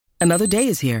Another day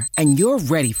is here, and you're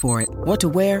ready for it. What to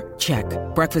wear? Check.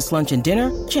 Breakfast, lunch, and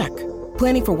dinner? Check.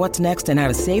 Planning for what's next and how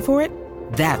to save for it?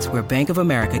 That's where Bank of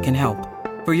America can help.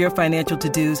 For your financial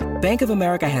to-dos, Bank of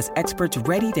America has experts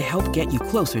ready to help get you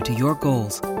closer to your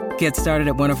goals. Get started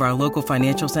at one of our local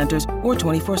financial centers or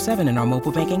 24/7 in our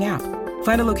mobile banking app.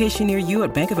 Find a location near you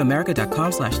at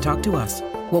bankofamerica.com/talktous.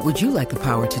 What would you like the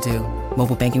power to do?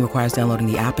 Mobile banking requires downloading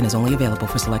the app and is only available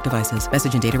for select devices.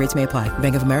 Message and data rates may apply.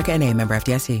 Bank of America N.A., member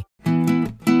FDIC.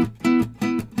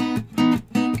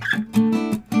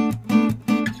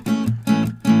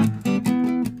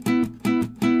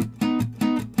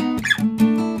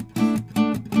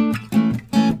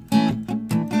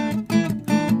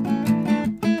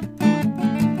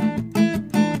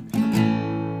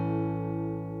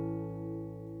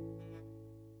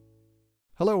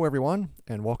 Hello, everyone,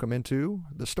 and welcome into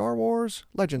the Star Wars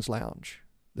Legends Lounge,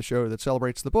 the show that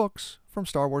celebrates the books from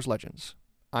Star Wars Legends.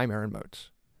 I'm Aaron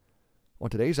Motes. On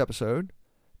today's episode,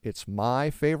 it's my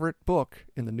favorite book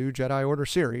in the New Jedi Order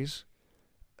series,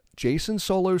 Jacen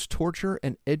Solo's Torture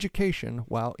and Education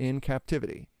While in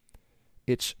Captivity.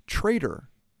 It's Traitor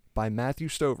by Matthew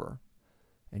Stover.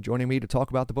 And joining me to talk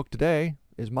about the book today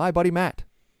is my buddy Matt.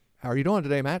 How are you doing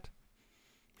today, Matt?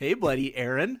 Hey, buddy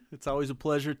Aaron. It's always a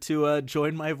pleasure to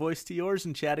join my voice to yours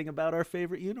and chatting about our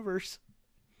favorite universe.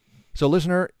 So,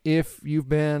 listener, if you've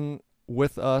been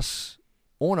with us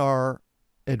on our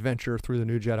adventure through the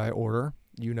New Jedi Order,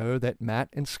 you know that Matt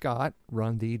and Scott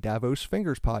run the Davos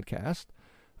Fingers podcast,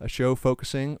 a show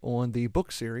focusing on the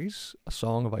book series, A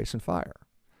Song of Ice and Fire.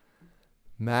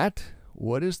 Matt,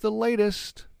 what is the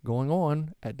latest going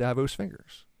on at Davos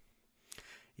Fingers?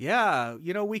 Yeah,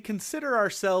 we consider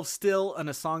ourselves still an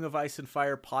A Song of Ice and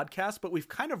Fire podcast, but we've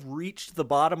kind of reached the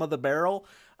bottom of the barrel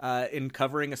in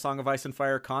covering A Song of Ice and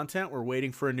Fire content. We're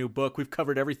waiting for a new book. We've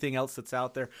covered everything else that's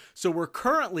out there. So we're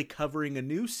currently covering a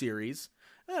new series.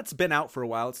 It's been out for a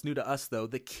while. It's new to us, though.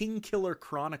 The Kingkiller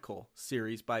Chronicle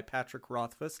series by Patrick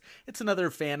Rothfuss. It's another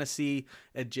fantasy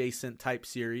adjacent type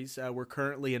series. We're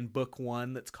currently in book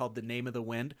 1 that's called The Name of the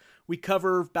Wind. We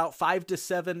cover about 5 to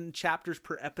 7 chapters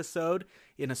per episode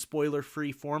in a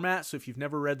spoiler-free format. So if you've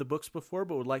never read the books before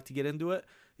but would like to get into it,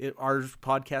 our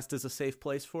podcast is a safe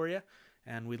place for you.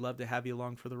 And we'd love to have you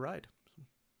along for the ride.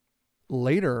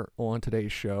 Later on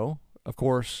today's show, of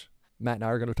course, Matt and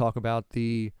I are going to talk about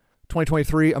the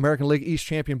 2023 American League East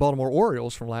champion Baltimore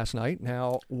Orioles from last night.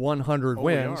 Now 100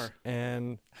 wins.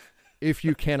 And if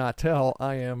you cannot tell,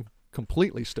 I am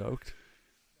completely stoked.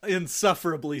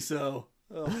 Insufferably so.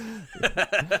 Oh.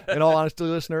 In all honesty,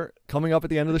 listener, coming up at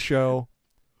the end of the show,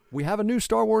 we have a new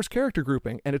Star Wars character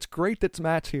grouping. And it's great that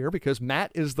Matt's here because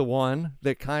Matt is the one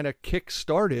that kind of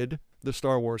kick-started the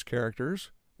Star Wars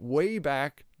characters way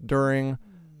back during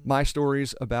my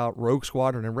stories about Rogue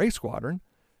Squadron and Wraith Squadron,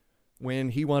 when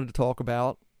he wanted to talk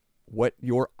about what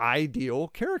your ideal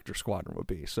character squadron would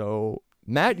be. So,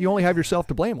 Matt, you only have yourself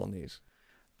to blame on these.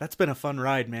 That's been a fun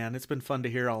ride, man. It's been fun to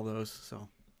hear all those. So,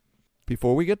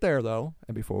 before we get there, though,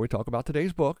 and before we talk about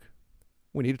today's book,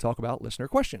 we need to talk about listener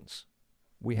questions.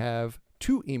 We have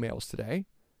 2 emails today.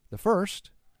 The first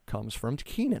comes from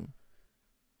Keenan.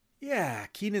 Yeah,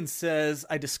 Keenan says,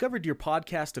 I discovered your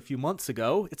podcast a few months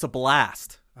ago. It's a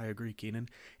blast. I agree, Keenan.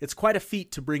 It's quite a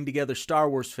feat to bring together Star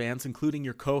Wars fans, including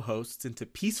your co-hosts, into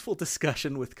peaceful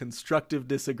discussion with constructive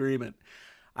disagreement.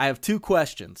 I have 2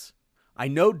 questions. I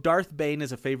know Darth Bane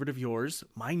is a favorite of yours,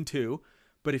 mine too,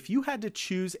 but if you had to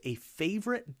choose a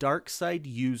favorite dark side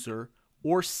user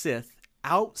or Sith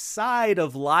outside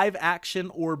of live action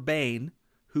or Bane,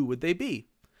 who would they be?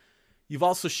 You've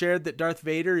also shared that Darth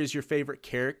Vader is your favorite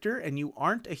character, and you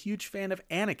aren't a huge fan of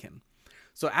Anakin.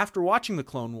 So after watching the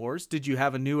Clone Wars, did you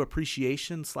have a new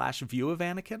appreciation/view of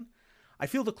Anakin? I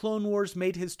feel the Clone Wars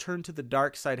made his turn to the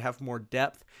dark side have more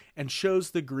depth and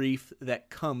shows the grief that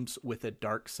comes with a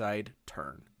dark side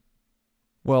turn.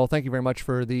 Well, thank you very much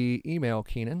for the email,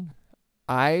 Keenan.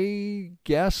 I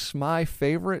guess my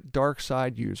favorite dark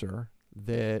side user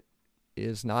that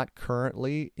is not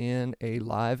currently in a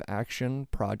live action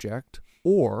project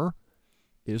or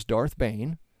is Darth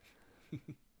Bane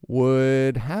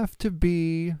would have to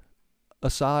be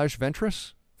Asajj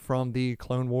Ventress from the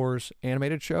Clone Wars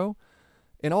animated show.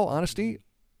 In all honesty,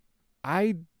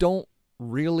 I don't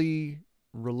really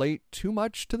relate too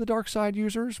much to the dark side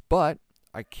users, but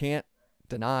I can't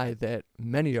deny that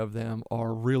many of them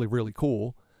are really, really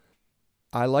cool.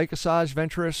 I like Asajj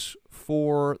Ventress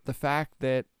for the fact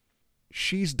that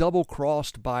she's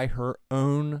double-crossed by her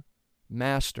own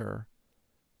master.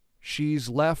 She's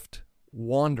left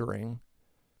wandering,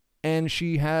 and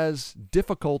she has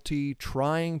difficulty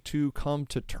trying to come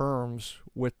to terms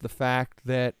with the fact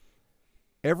that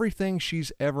everything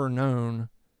she's ever known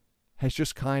has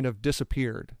just kind of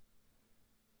disappeared.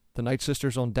 The Night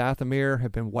Sisters on Dathomir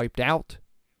have been wiped out,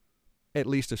 at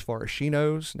least as far as she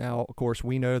knows. Now, of course,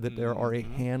 we know that there are a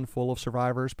handful of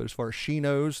survivors, but as far as she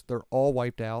knows, they're all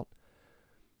wiped out.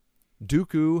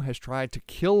 Dooku has tried to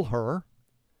kill her,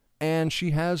 and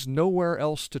she has nowhere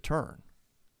else to turn.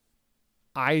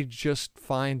 I just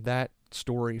find that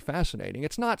story fascinating.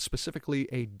 It's not specifically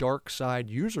a dark side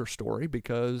user story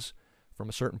because, from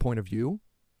a certain point of view,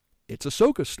 it's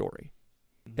Ahsoka's story,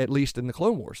 at least in the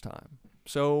Clone Wars time.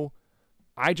 So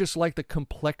I just like the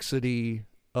complexity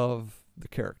of the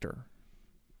character.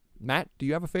 Matt, do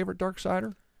you have a favorite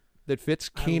Darksider that fits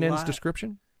Keenan's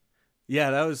description? Yeah,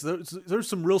 there's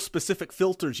some real specific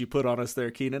filters you put on us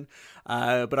there, Keenan.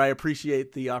 But I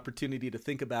appreciate the opportunity to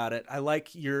think about it. I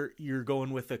like you're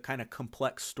going with a kind of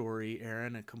complex story,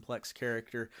 Aaron, a complex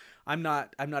character. I'm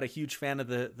not a huge fan of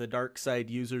the dark side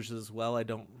users as well. I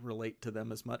don't relate to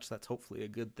them as much. That's hopefully a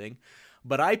good thing.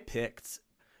 But I picked,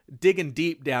 digging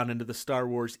deep down into the Star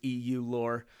Wars EU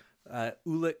lore,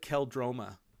 Ulic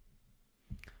Qel-Droma.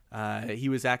 He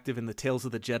was active in the Tales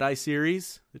of the Jedi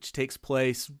series, which takes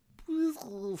place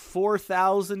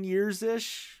 4,000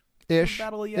 years-ish.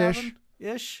 Battle of Yavin?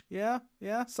 Ish. Yeah,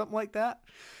 something like that.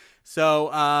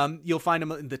 So you'll find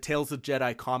him in the Tales of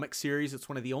Jedi comic series. It's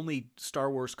one of the only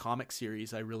Star Wars comic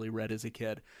series I really read as a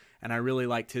kid, and I really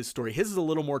liked his story. His is a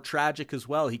little more tragic as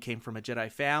well. He came from a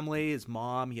Jedi family. His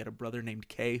mom, he had a brother named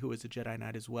Kay who was a Jedi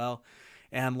Knight as well.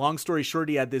 And long story short,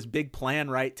 he had this big plan,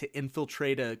 right, to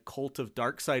infiltrate a cult of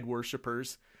dark side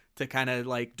worshippers to kind of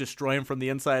like destroy him from the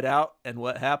inside out. And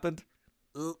what happened?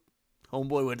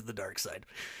 Homeboy went to the dark side.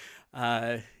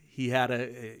 He had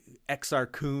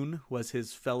Exar Kun was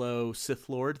his fellow Sith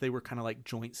Lord. They were kind of like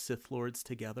joint Sith Lords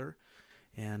together.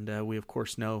 And we, of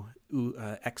course, know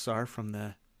Exar from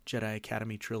the Jedi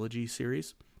Academy trilogy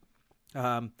series.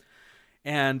 And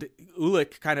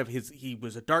Ulic he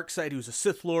was a dark side. He was a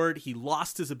Sith Lord. He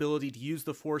lost his ability to use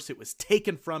the Force. It was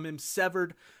taken from him,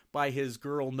 severed by his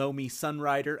girl Nomi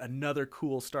Sunrider, another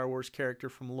cool Star Wars character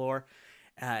from lore,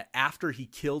 after he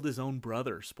killed his own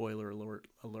brother. Spoiler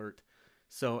alert.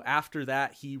 So after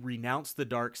that, he renounced the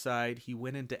dark side. He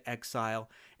went into exile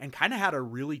and kind of had a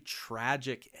really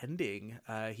tragic ending.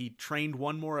 He trained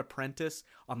one more apprentice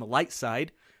on the light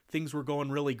side. Things were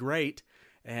going really great,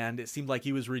 and it seemed like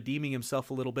he was redeeming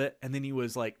himself a little bit. And then he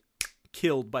was like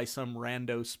killed by some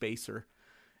rando spacer.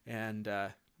 And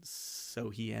so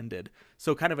he ended.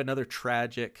 So kind of another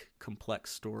tragic,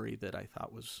 complex story that I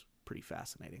thought was pretty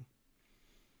fascinating.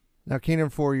 Now, Keenan,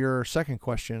 for your second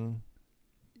question,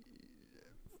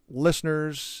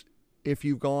 listeners, if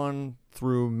you've gone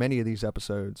through many of these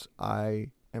episodes, I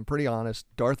am pretty honest.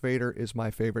 Darth Vader is my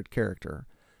favorite character.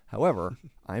 However,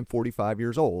 I'm 45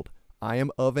 years old. I am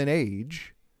of an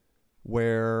age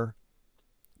where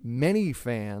many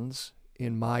fans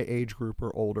in my age group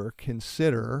or older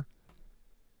consider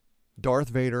Darth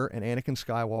Vader and Anakin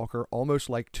Skywalker almost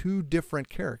like two different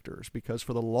characters, because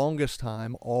for the longest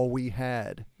time, all we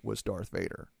had was Darth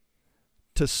Vader.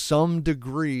 To some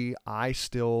degree, I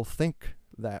still think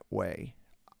that way.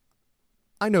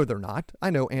 I know they're not. I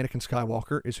know Anakin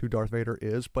Skywalker is who Darth Vader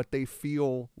is, but they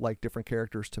feel like different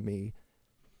characters to me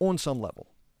on some level.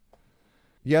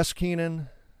 Yes, Keenan,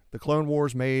 the Clone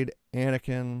Wars made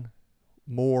Anakin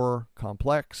more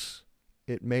complex.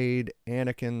 It made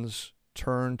Anakin's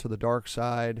turn to the dark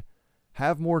side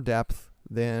have more depth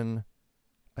than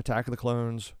Attack of the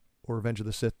Clones or Revenge of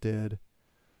the Sith did.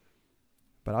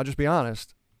 But I'll just be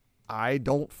honest, I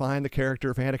don't find the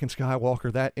character of Anakin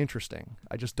Skywalker that interesting.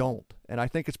 I just don't. And I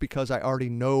think it's because I already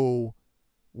know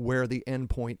where the end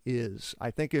point is.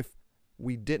 I think if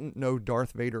we didn't know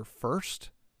Darth Vader first,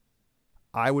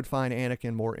 I would find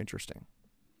Anakin more interesting.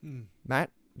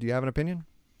 Matt, do you have an opinion?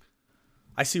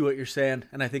 I see what you're saying,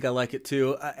 and I think I like it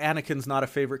too. Anakin's not a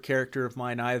favorite character of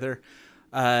mine either.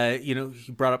 You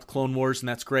brought up Clone Wars, and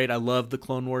that's great. I love the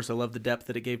Clone Wars. I love the depth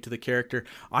that it gave to the character.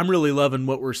 I'm really loving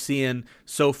what we're seeing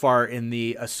so far in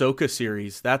the Ahsoka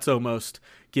series. That's almost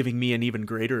giving me an even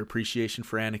greater appreciation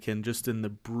for Anakin, just in the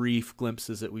brief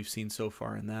glimpses that we've seen so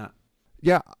far in that.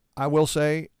 Yeah, I will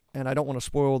say, and I don't want to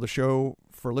spoil the show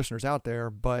for listeners out there,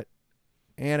 but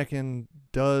Anakin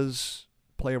does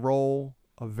play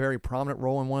a very prominent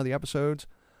role in one of the episodes.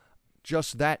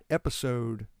 Just that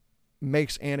episode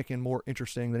makes Anakin more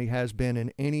interesting than he has been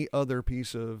in any other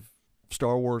piece of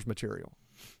Star Wars material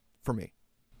for me.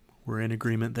 We're in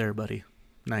agreement there, buddy.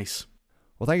 Nice.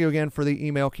 Well, thank you again for the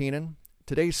email, Keenan.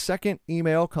 Today's second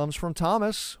email comes from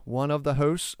Thomas, one of the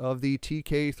hosts of the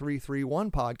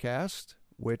TK331 podcast,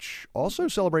 which also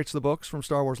celebrates the books from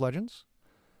Star Wars Legends.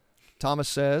 Thomas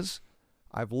says,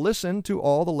 I've listened to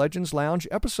all the Legends Lounge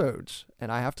episodes,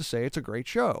 and I have to say it's a great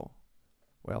show.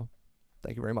 Well,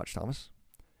 thank you very much, Thomas.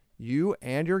 You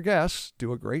and your guests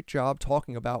do a great job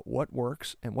talking about what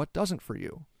works and what doesn't for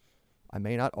you. I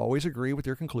may not always agree with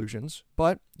your conclusions,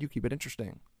 but you keep it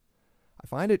interesting. I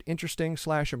find it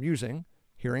interesting/amusing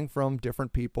hearing from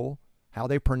different people how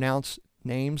they pronounce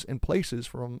names and places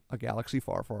from a galaxy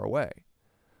far, far away.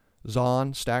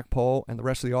 Zahn, Stackpole, and the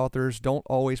rest of the authors don't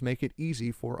always make it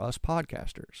easy for us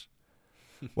podcasters.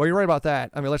 Well, you're right about that.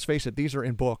 I mean, let's face it, these are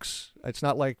in books. It's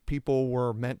not like people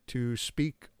were meant to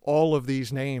speak all of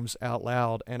these names out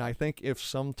loud. And I think if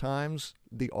sometimes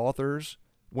the authors,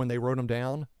 when they wrote them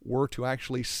down, were to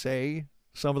actually say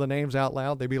some of the names out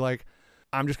loud, they'd be like,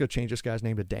 I'm just going to change this guy's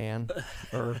name to Dan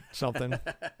or something.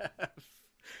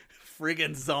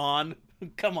 Friggin' Zahn.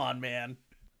 Come on, man.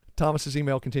 Thomas's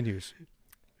email continues.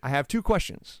 I have 2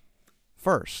 questions.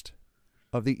 First,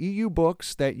 of the EU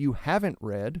books that you haven't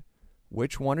read,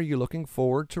 which one are you looking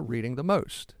forward to reading the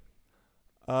most?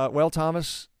 Well,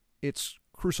 Thomas, it's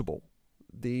Crucible,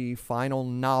 the final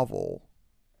novel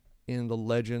in the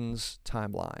Legends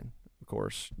timeline. Of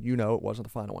course, you know it wasn't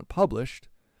the final one published,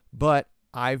 but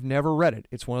I've never read it.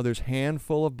 It's one of those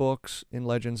handful of books in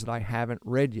Legends that I haven't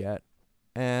read yet,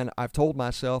 and I've told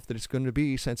myself that it's going to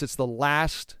be, since it's the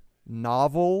last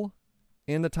novel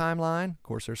in the timeline, of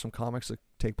course there's some comics that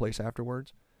take place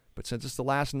afterwards, but since it's the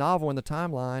last novel in the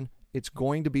timeline, it's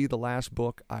going to be the last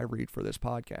book I read for this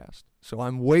podcast. So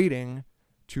I'm waiting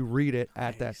to read it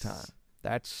at that time.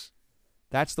 That's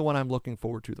the one I'm looking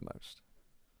forward to the most.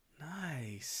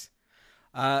 Nice.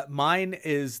 Mine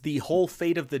is the whole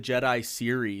Fate of the Jedi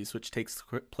series, which takes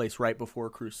place right before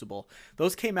Crucible.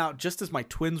 Those came out just as my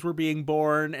twins were being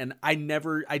born, and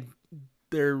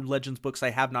they're Legends books I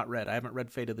have not read. I haven't read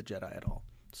Fate of the Jedi at all.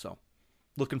 So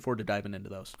looking forward to diving into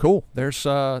those. Cool. There's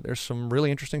some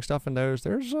really interesting stuff in those.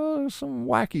 There's some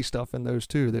wacky stuff in those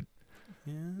too that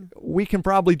we can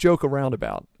probably joke around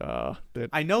about. That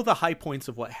I know the high points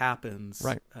of what happens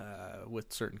right.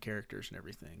 With certain characters and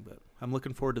everything, but I'm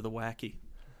looking forward to the wacky.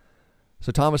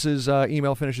 So Thomas's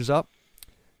email finishes up.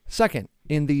 Second,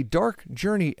 in the Dark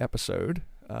Journey episode,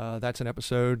 that's an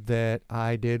episode that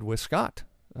I did with Scott.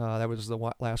 That was the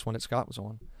last one that Scott was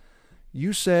on.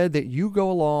 You said that you go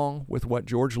along with what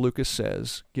George Lucas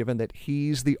says, given that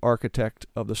he's the architect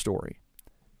of the story.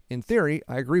 In theory,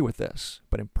 I agree with this,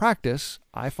 but in practice,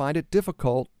 I find it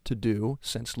difficult to do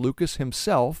since Lucas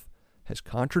himself has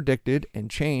contradicted and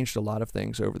changed a lot of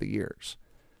things over the years.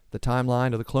 The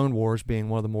timeline of the Clone Wars being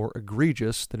one of the more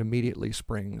egregious that immediately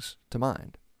springs to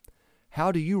mind.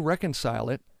 How do you reconcile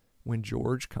it when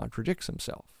George contradicts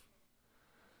himself?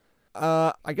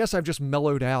 I guess I've just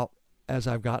mellowed out as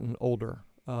I've gotten older.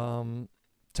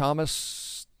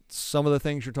 Thomas, some of the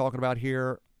things you're talking about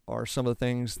here are some of the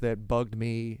things that bugged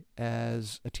me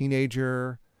as a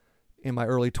teenager, in my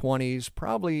early 20s,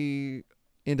 probably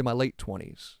into my late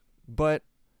 20s. But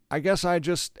I guess I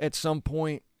just, at some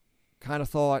point, kind of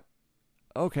thought,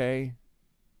 okay,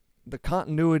 the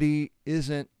continuity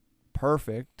isn't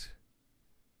perfect,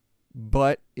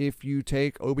 but if you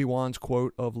take Obi-Wan's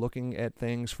quote of looking at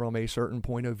things from a certain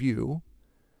point of view,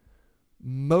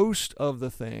 most of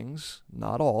the things,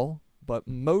 not all, but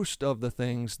most of the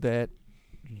things that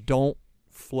don't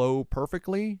flow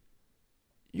perfectly,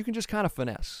 you can just kind of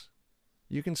finesse.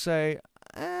 You can say,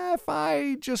 if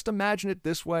I just imagine it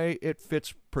this way, it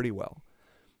fits pretty well.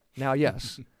 Now,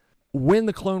 yes, when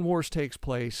the Clone Wars takes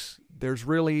place, there's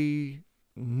really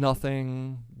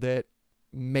nothing that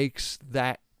makes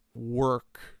that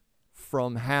work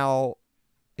from how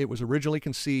it was originally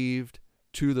conceived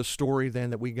to the story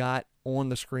then that we got on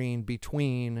the screen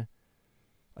between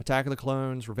Attack of the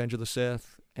Clones, Revenge of the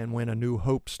Sith, and when A New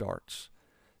Hope starts.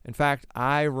 In fact,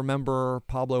 I remember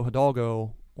Pablo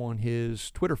Hidalgo on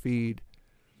his Twitter feed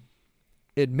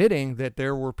admitting that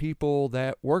there were people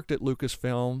that worked at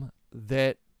Lucasfilm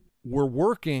that were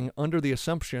working under the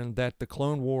assumption that the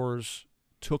Clone Wars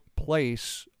took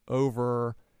place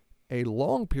over a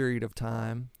long period of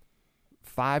time,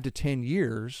 5 to 10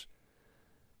 years,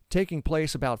 taking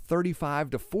place about 35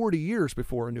 to 40 years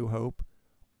before A New Hope,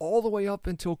 all the way up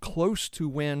until close to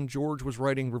when George was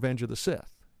writing Revenge of the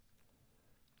Sith.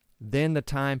 Then the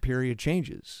time period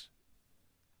changes.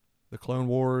 The Clone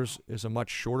Wars is a much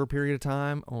shorter period of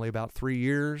time, only about 3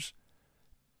 years.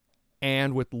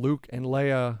 And with Luke and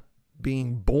Leia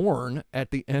being born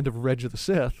at the end of Revenge of the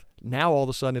Sith, now all of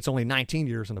a sudden it's only 19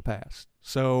 years in the past.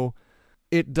 So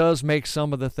it does make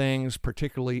some of the things,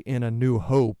 particularly in A New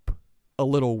Hope, a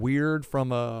little weird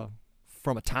from a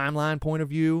timeline point of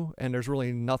view, and there's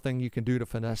really nothing you can do to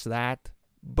finesse that.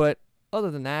 But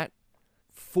other than that,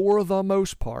 for the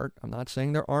most part, I'm not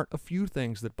saying there aren't a few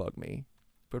things that bug me,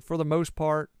 but for the most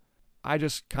part, I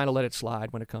just kind of let it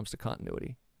slide when it comes to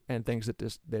continuity and things that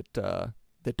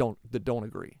don't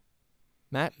agree.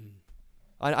 Matt,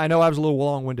 I know I was a little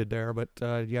long-winded there, but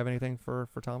do you have anything for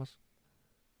Thomas?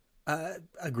 I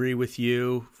agree with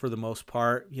you for the most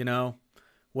part. You know,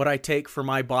 what I take for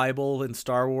my Bible in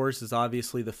Star Wars is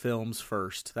obviously the films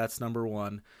first. That's number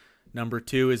one. Number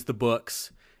two is the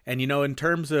books. And, you know, in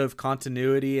terms of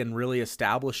continuity and really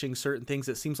establishing certain things,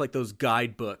 it seems like those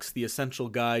guidebooks, the essential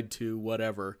guide to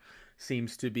whatever,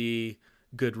 seems to be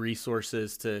good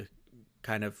resources to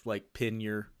kind of like pin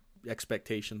your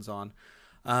expectations on.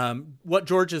 What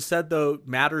George has said, though,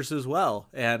 matters as well.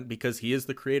 And because he is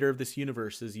the creator of this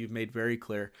universe, as you've made very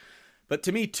clear. But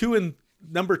to me,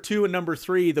 number two and number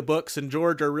three, the books and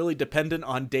George are really dependent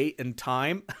on date and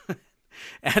time.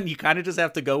 And you kind of just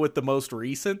have to go with the most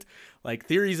recent. Like,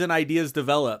 theories and ideas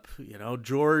develop. You know,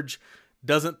 George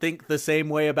doesn't think the same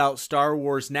way about Star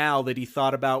Wars now that he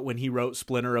thought about when he wrote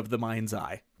Splinter of the Mind's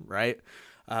Eye, right?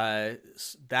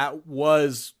 That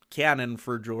was canon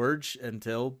for George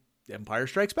until Empire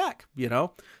Strikes Back, you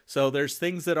know? So there's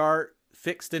things that are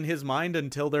fixed in his mind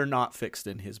until they're not fixed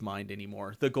in his mind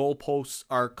anymore. The goalposts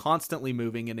are constantly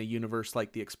moving in a universe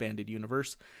like the expanded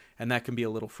universe, and that can be a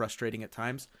little frustrating at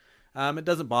times. It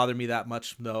doesn't bother me that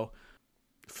much, though.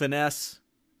 Finesse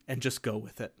and just go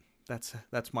with it.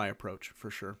 That's my approach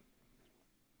for sure.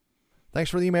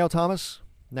 Thanks for the email, Thomas.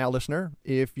 Now, listener,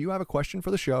 if you have a question for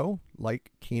the show,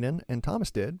 like Keenan and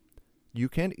Thomas did, you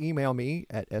can email me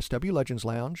at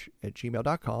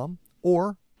swlegendslounge@gmail.com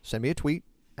or send me a tweet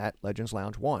at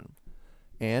legendslounge1.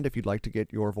 And if you'd like to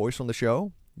get your voice on the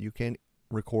show, you can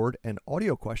record an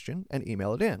audio question and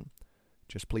email it in.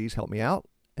 Just please help me out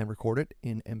and record it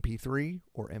in MP3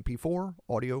 or MP4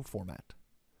 audio format.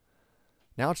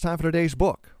 Now it's time for today's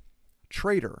book,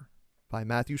 Traitor by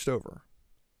Matthew Stover.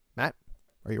 Matt,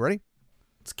 are you ready?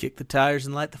 Let's kick the tires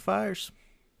and light the fires.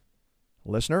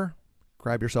 Listener,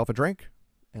 grab yourself a drink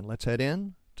and let's head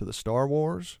in to the Star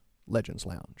Wars Legends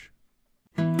Lounge.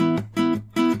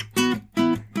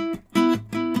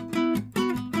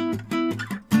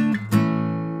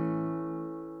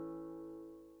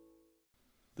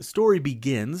 The story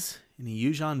begins in a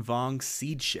Yuuzhan Vong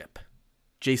seed ship.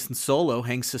 Jacen Solo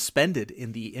hangs suspended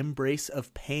in the embrace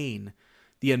of pain.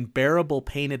 The unbearable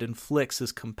pain it inflicts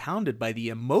is compounded by the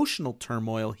emotional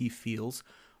turmoil he feels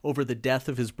over the death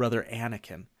of his brother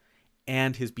Anakin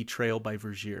and his betrayal by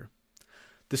Vergir.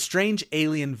 The strange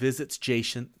alien visits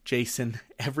Jacen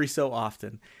every so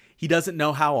often. He doesn't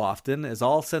know how often, as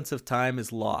all sense of time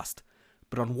is lost.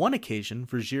 But on one occasion,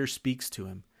 Vergir speaks to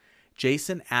him.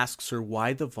 Jacen asks her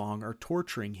why the Vong are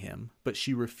torturing him, but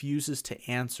she refuses to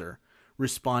answer,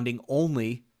 responding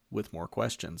only with more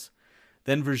questions.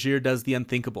 Then Vergir does the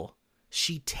unthinkable.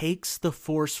 She takes the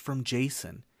Force from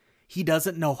Jacen. He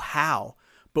doesn't know how,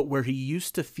 but where he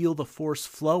used to feel the Force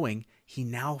flowing, he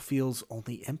now feels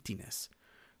only emptiness.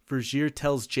 Vergir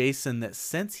tells Jacen that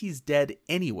since he's dead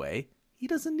anyway, he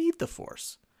doesn't need the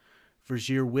Force.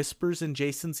 Vergir whispers in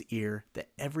Jacen's ear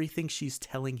that everything she's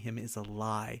telling him is a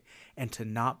lie and to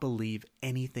not believe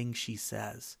anything she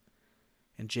says.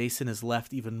 And Jacen is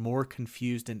left even more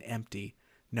confused and empty,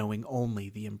 knowing only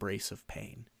the embrace of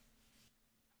pain.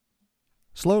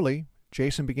 Slowly,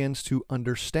 Jacen begins to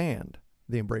understand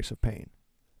the embrace of pain.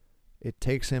 It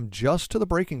takes him just to the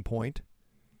breaking point,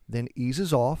 then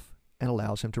eases off and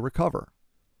allows him to recover,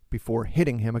 before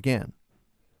hitting him again.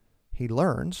 He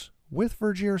learns, with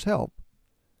Vergir's help,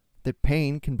 that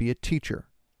pain can be a teacher.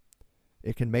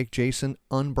 It can make Jacen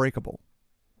unbreakable.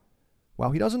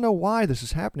 While he doesn't know why this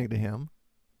is happening to him,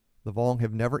 the Vong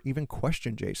have never even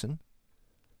questioned Jacen.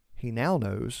 He now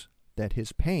knows that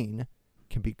his pain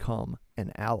can become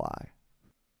an ally.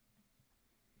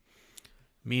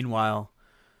 Meanwhile,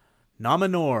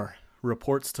 Nominor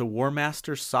reports to War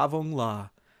Master Savong La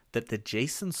that the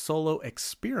Jacen Solo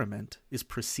experiment is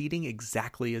proceeding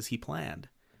exactly as he planned.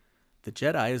 The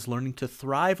Jedi is learning to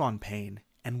thrive on pain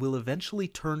and will eventually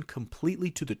turn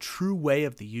completely to the true way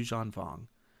of the Yuuzhan Vong.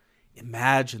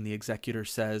 Imagine, the Executor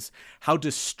says, how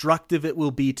destructive it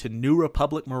will be to New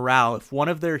Republic morale if one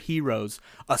of their heroes,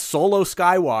 a Solo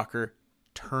Skywalker,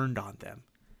 turned on them.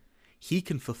 He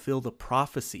can fulfill the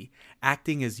prophecy,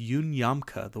 acting as Yun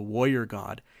Yamka, the warrior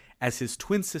god, as his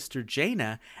twin sister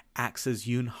Jaina acts as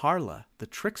Yun Harla, the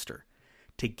trickster.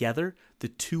 Together, the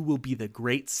two will be the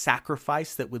great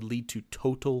sacrifice that would lead to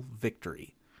total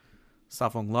victory.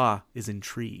 Savong La is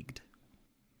intrigued.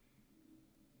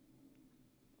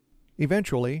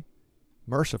 Eventually,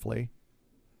 mercifully,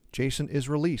 Jacen is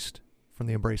released from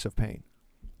the embrace of pain.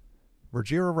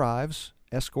 Vergir arrives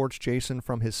escorts Jacen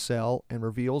from his cell and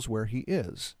reveals where he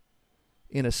is.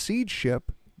 In a seed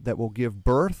ship that will give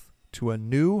birth to a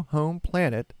new home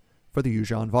planet for the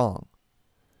Yuuzhan Vong.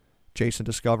 Jacen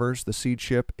discovers the seed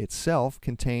ship itself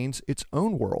contains its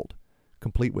own world,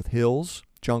 complete with hills,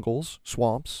 jungles,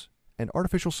 swamps, and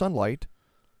artificial sunlight,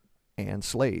 and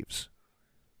slaves.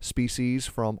 Species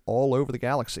from all over the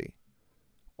galaxy,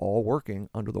 all working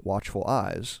under the watchful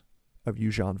eyes of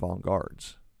Yuuzhan Vong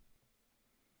guards.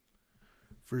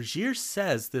 Vergier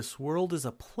says this world is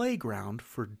a playground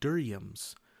for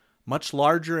Duriums. Much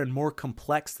larger and more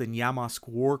complex than Yamask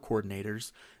war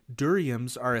coordinators,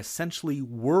 Duriums are essentially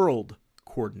world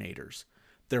coordinators.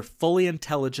 They're fully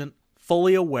intelligent,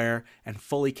 fully aware, and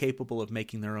fully capable of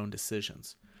making their own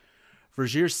decisions.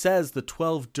 Vergier says the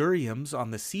 12 Duriums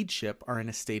on the seed ship are in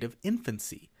a state of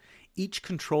infancy. Each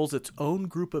controls its own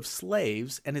group of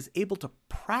slaves and is able to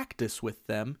practice with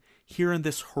them here in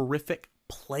this horrific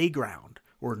playground,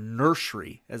 or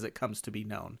nursery as it comes to be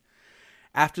known.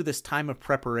 After this time of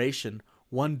preparation,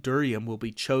 one Durium will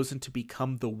be chosen to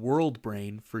become the world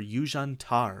brain for Yuuzhan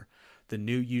Tar, the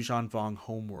new Yuuzhan Vong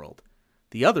homeworld.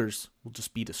 The others will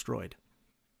just be destroyed.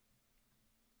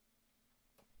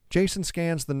 Jacen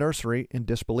scans the nursery in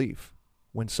disbelief,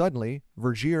 when suddenly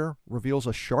Vergier reveals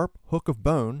a sharp hook of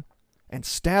bone and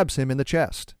stabs him in the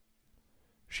chest.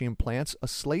 She implants a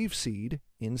slave seed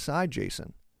inside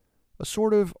Jacen, a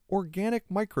sort of organic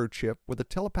microchip with a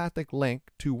telepathic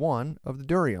link to one of the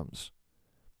Duriums.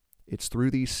 It's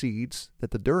through these seeds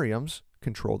that the Duriums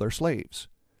control their slaves,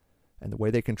 and the way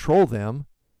they control them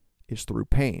is through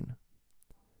pain.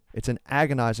 It's an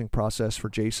agonizing process for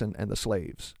Jacen and the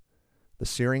slaves, the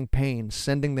searing pain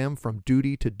sending them from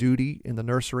duty to duty in the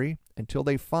nursery until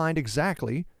they find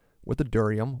exactly what the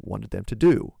Durium wanted them to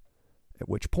do, at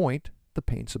which point the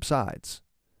pain subsides.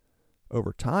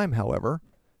 Over time, however,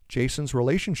 Jacen's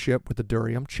relationship with the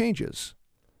Durium changes.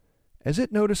 As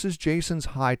it notices Jacen's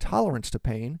high tolerance to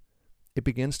pain, it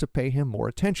begins to pay him more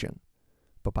attention.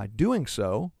 But by doing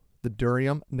so, the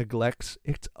Durium neglects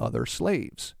its other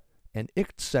slaves, and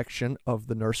its section of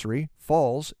the nursery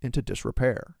falls into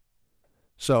disrepair.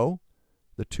 So,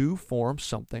 the two form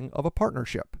something of a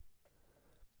partnership.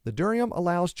 The Durium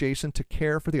allows Jacen to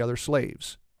care for the other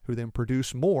slaves, who then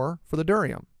produce more for the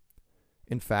Durium.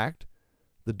 In fact,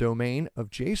 the domain of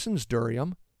Jacen's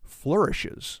Durium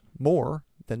flourishes more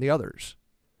than the others.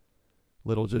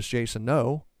 Little does Jacen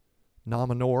know,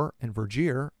 Nominor and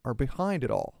Vergier are behind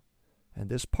it all, and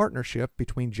this partnership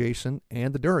between Jacen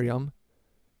and the Durium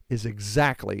is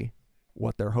exactly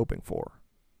what they're hoping for.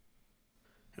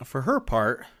 Now for her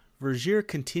part, Vergier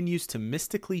continues to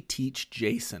mystically teach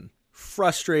Jacen,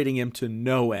 frustrating him to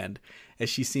no end, as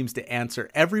she seems to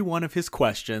answer every one of his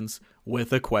questions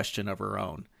with a question of her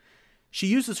own. She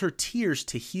uses her tears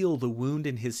to heal the wound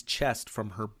in his chest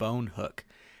from her bone hook,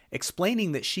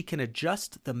 explaining that she can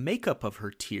adjust the makeup of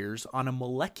her tears on a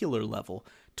molecular level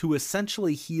to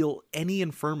essentially heal any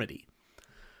infirmity.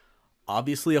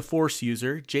 Obviously a Force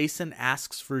user, Jacen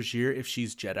asks Vergier if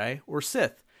she's Jedi or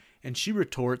Sith, and she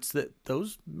retorts that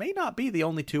those may not be the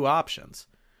only two options.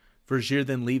 Vergier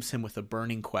then leaves him with a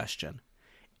burning question.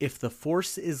 If the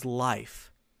Force is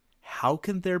life, how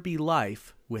can there be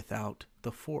life without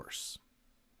the Force?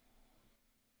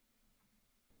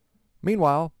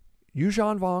 Meanwhile,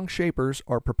 Yuuzhan Vong Shapers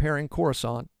are preparing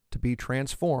Coruscant to be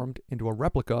transformed into a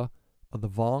replica of the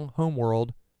Vong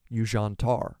homeworld Yuuzhan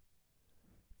Tar.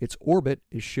 Its orbit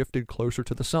is shifted closer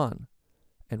to the sun,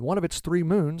 and one of its 3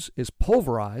 moons is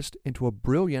pulverized into a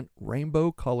brilliant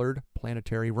rainbow-colored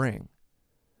planetary ring.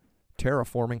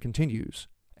 Terraforming continues,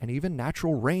 and even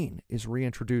natural rain is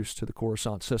reintroduced to the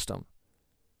Coruscant system.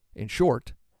 In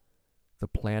short, the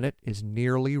planet is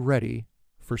nearly ready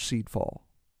for seedfall.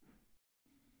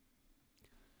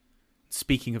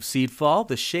 Speaking of seedfall,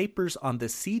 the Shapers on the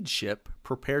seed ship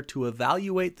prepare to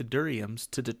evaluate the Duriums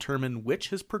to determine which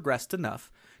has progressed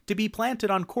enough to be planted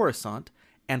on Coruscant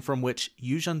and from which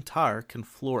Yuuzhan Tar can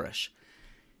flourish.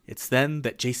 It's then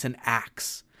that Jacen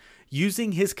acts.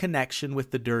 Using his connection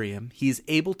with the Durium, he is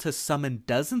able to summon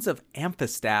dozens of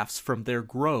amphistaffs from their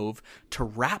grove to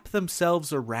wrap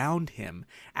themselves around him,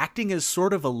 acting as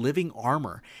sort of a living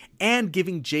armor, and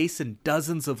giving Jacen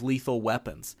dozens of lethal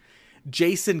weapons.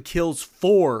 Jacen kills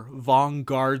 4 Vong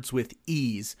guards with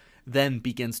ease, then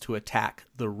begins to attack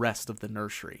the rest of the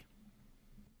nursery.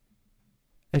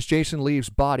 As Jacen leaves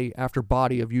body after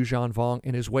body of Yuuzhan Vong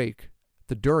in his wake,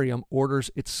 the Durium orders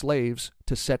its slaves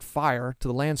to set fire to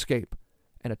the landscape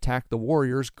and attack the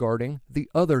warriors guarding the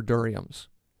other Duriums.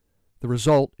 The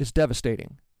result is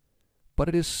devastating, but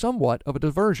it is somewhat of a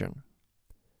diversion.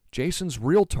 Jacen's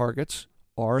real targets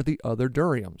are the other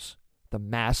Duriums, the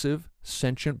massive,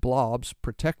 sentient blobs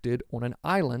protected on an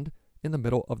island in the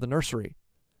middle of the nursery.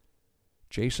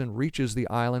 Jacen reaches the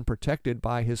island protected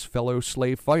by his fellow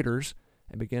slave fighters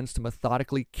and begins to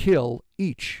methodically kill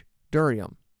each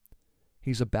Durium.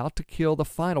 He's about to kill the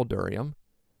final Durium,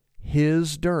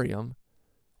 his Durium,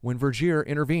 when Vergere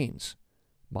intervenes,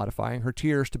 modifying her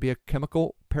tears to be a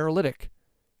chemical paralytic,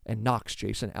 and knocks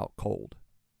Jacen out cold.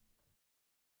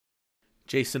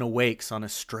 Jacen awakes on a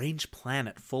strange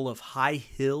planet full of high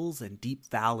hills and deep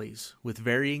valleys, with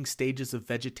varying stages of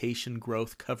vegetation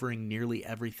growth covering nearly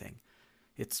everything.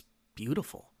 It's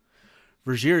beautiful.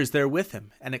 Vergere is there with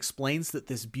him and explains that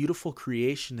this beautiful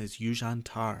creation is Yuuzhan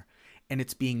Tar, and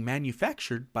it's being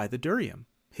manufactured by the Durium,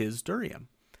 his Durium.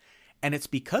 And it's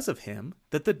because of him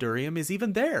that the Durium is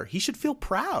even there. He should feel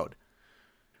proud.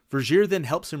 Vergere then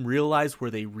helps him realize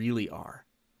where they really are.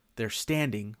 They're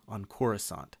standing on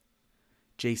Coruscant.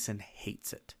 Jacen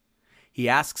hates it. He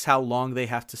asks how long they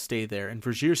have to stay there, and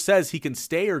Vergere says he can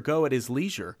stay or go at his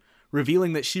leisure,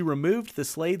 revealing that she removed the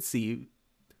slave seed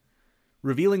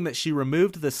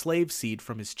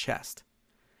from his chest.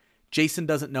 Jacen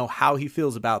doesn't know how he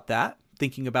feels about that,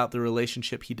 thinking about the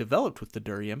relationship he developed with the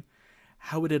Durium,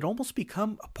 how it had almost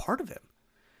become a part of him.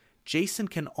 Jacen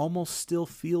can almost still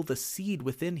feel the seed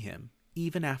within him,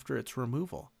 even after its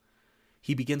removal.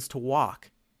 He begins to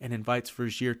walk and invites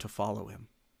Vergere to follow him.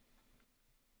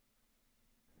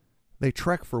 They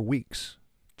trek for weeks,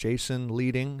 Jacen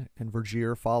leading and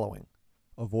Vergere following,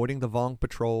 avoiding the Vong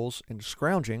patrols and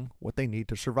scrounging what they need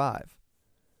to survive.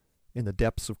 In the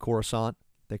depths of Coruscant,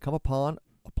 they come upon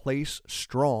a place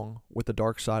strong with the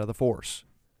dark side of the Force.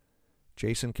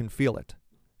 Jacen can feel it,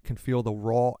 can feel the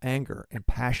raw anger and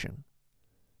passion.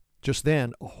 Just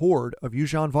then, a horde of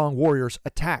Yuuzhan Vong warriors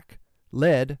attack,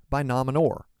 led by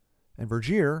Nominor, and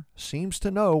Vergere seems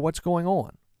to know what's going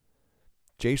on.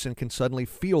 Jacen can suddenly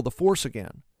feel the Force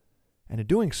again, and in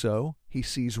doing so, he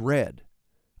sees red,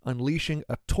 unleashing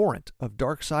a torrent of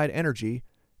dark side energy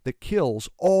that kills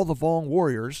all the Vong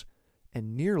warriors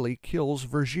and nearly kills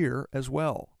Vergere as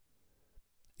well.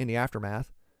 In the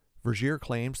aftermath, Vergere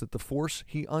claims that the Force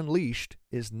he unleashed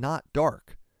is not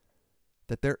dark,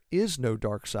 that there is no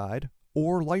dark side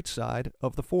or light side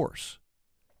of the Force.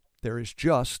 There is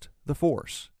just the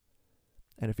Force,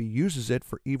 and if he uses it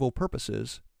for evil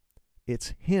purposes,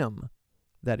 it's him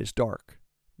that is dark,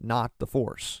 not the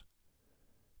Force.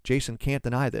 Jacen can't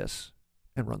deny this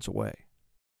and runs away.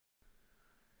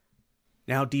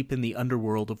 Now deep in the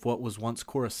underworld of what was once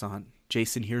Coruscant,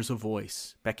 Jacen hears a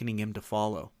voice beckoning him to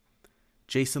follow.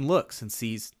 Jacen looks and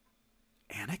sees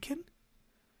Anakin?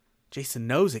 Jacen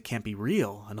knows it can't be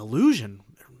real, an illusion.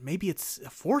 Or maybe it's a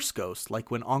Force ghost,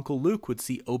 like when Uncle Luke would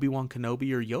see Obi-Wan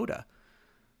Kenobi or Yoda.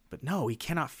 But no, he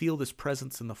cannot feel this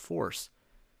presence in the Force.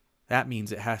 That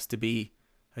means it has to be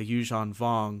a Yuuzhan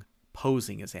Vong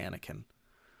posing as Anakin.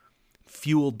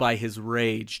 Fueled by his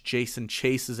rage, Jacen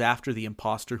chases after the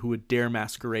imposter who would dare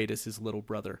masquerade as his little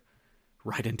brother,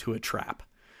 right into a trap.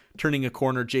 Turning a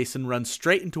corner, Jacen runs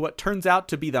straight into what turns out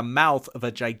to be the mouth of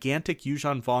a gigantic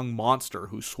Yuuzhan Vong monster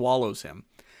who swallows him.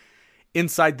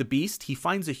 Inside the beast, he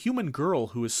finds a human girl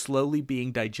who is slowly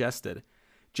being digested.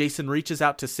 Jacen reaches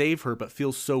out to save her, but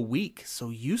feels so weak, so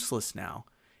useless now.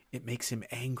 It makes him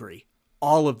angry.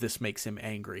 All of this makes him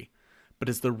angry. But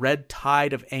as the red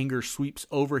tide of anger sweeps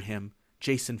over him,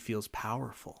 Jacen feels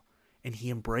powerful. And he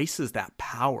embraces that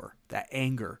power, that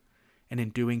anger. And in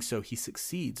doing so, he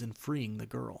succeeds in freeing the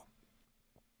girl.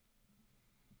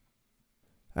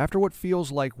 After what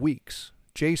feels like weeks,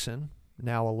 Jacen,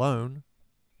 now alone,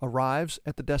 arrives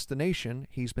at the destination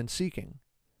he's been seeking,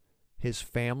 his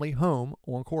family home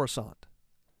on Coruscant.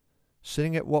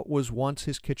 Sitting at what was once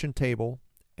his kitchen table,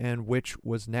 and which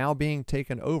was now being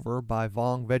taken over by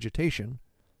Vong vegetation,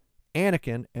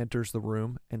 Anakin enters the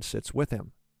room and sits with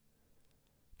him.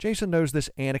 Jacen knows this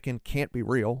Anakin can't be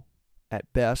real.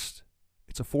 At best,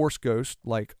 it's a Force ghost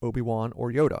like Obi-Wan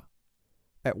or Yoda.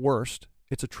 At worst,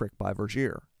 it's a trick by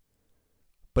Vergere.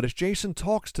 But as Jacen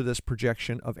talks to this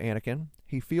projection of Anakin,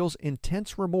 he feels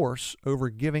intense remorse over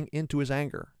giving into his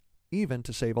anger, even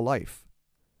to save a life.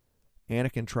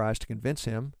 Anakin tries to convince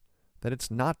him that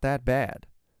it's not that bad,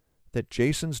 that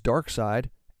Jacen's dark side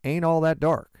ain't all that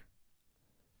dark.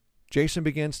 Jacen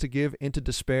begins to give into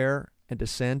despair and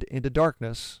descend into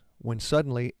darkness when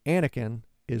suddenly Anakin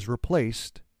is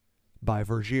replaced by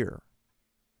Vergere.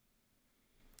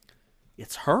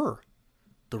 It's her.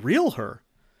 The real her.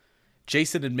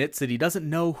 Jacen admits that he doesn't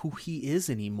know who he is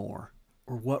anymore,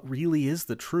 or what really is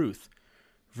the truth.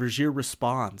 Vergere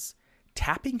responds,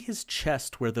 tapping his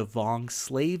chest where the Vong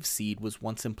slave seed was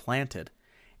once implanted.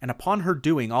 And upon her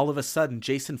doing, all of a sudden,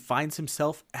 Jacen finds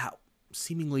himself at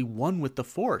seemingly one with the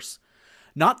Force.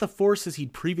 Not the Force as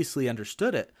he'd previously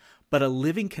understood it, but a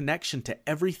living connection to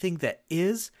everything that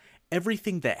is,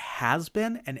 everything that has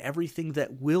been, and everything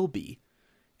that will be.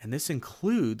 And this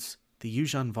includes the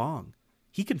Yuuzhan Vong.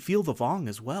 He can feel the Vong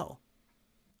as well.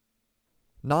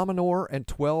 Nominor and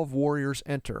 12 warriors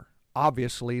enter,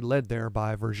 obviously led there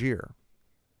by Vergir.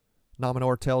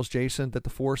 Nominor tells Jacen that the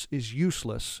Force is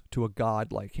useless to a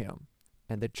god like him,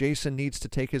 and that Jacen needs to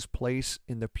take his place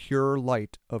in the pure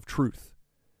light of truth.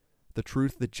 The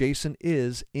truth that Jacen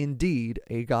is indeed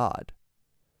a god.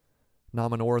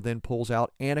 Nominor then pulls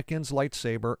out Anakin's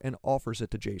lightsaber and offers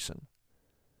it to Jacen,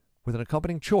 with an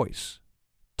accompanying choice: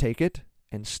 take it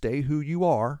and stay who you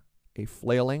are, a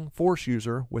flailing Force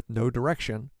user with no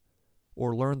direction,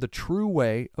 or learn the true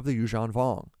way of the Yuuzhan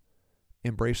Vong,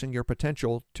 embracing your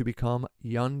potential to become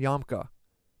Yun Yamka.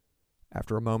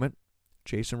 After a moment,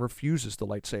 Jacen refuses the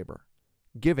lightsaber,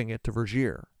 giving it to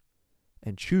Vergir,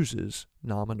 and chooses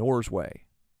Nominor's way.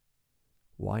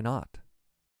 Why not?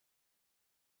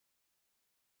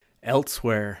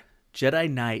 Elsewhere, Jedi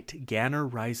Knight Ganner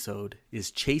Rhysode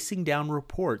is chasing down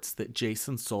reports that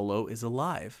Jacen Solo is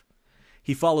alive.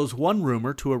 He follows one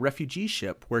rumor to a refugee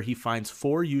ship where he finds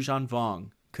 4 Yuuzhan Vong,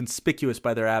 conspicuous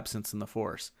by their absence in the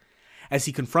Force. As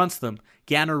he confronts them,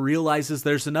 Ganner realizes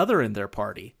there's another in their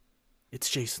party. It's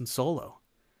Jacen Solo.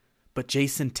 But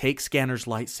Jacen takes Ganner's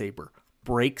lightsaber,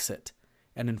 breaks it,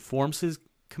 and informs his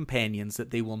companions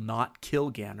that they will not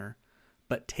kill Ganner,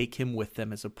 but take him with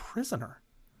them as a prisoner.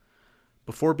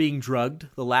 Before being drugged,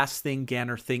 the last thing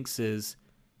Ganner thinks is,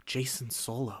 Jacen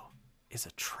Solo is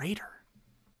a traitor.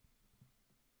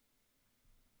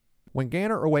 When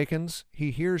Ganner awakens,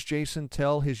 he hears Jacen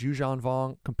tell his Yuuzhan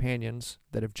Vong companions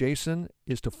that if Jacen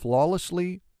is to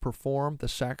flawlessly perform the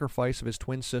sacrifice of his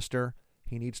twin sister,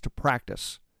 he needs to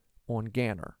practice on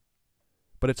Ganner.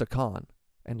 But it's a con,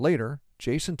 and later,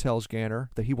 Jacen tells Ganner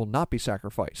that he will not be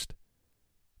sacrificed,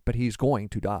 but he's going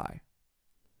to die.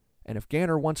 And if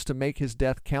Ganner wants to make his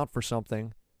death count for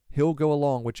something, he'll go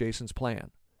along with Jacen's plan,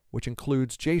 which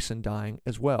includes Jacen dying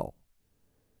as well.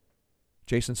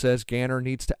 Jacen says Ganner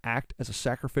needs to act as a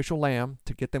sacrificial lamb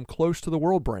to get them close to the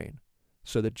world brain,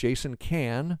 so that Jacen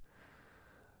can...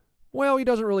 Well, he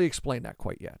doesn't really explain that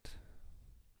quite yet.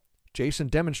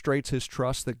 Jacen demonstrates his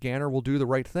trust that Ganner will do the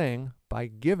right thing by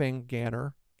giving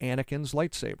Ganner Anakin's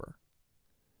lightsaber.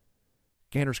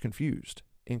 Ganner's confused,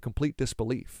 in complete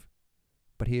disbelief,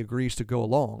 but he agrees to go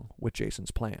along with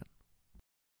Jacen's plan.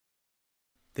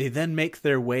 They then make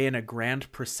their way in a grand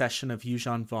procession of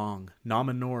Yuuzhan Vong,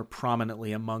 Nominor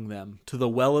prominently among them, to the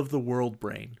Well of the World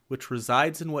Brain, which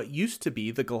resides in what used to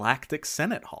be the Galactic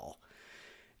Senate Hall.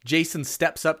 Jacen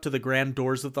steps up to the grand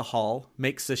doors of the hall,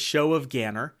 makes a show of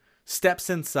Ganner, steps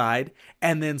inside,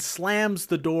 and then slams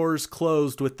the doors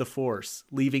closed with the Force,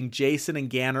 leaving Jacen and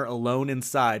Ganner alone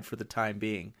inside for the time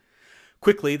being.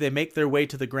 Quickly, they make their way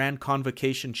to the Grand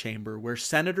Convocation Chamber, where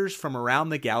senators from around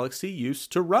the galaxy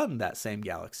used to run that same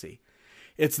galaxy.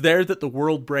 It's there that the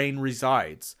World Brain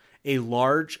resides, a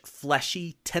large,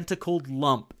 fleshy, tentacled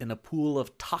lump in a pool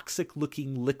of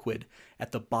toxic-looking liquid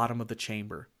at the bottom of the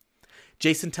chamber.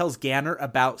 Jacen tells Ganner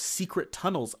about secret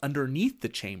tunnels underneath the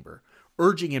chamber,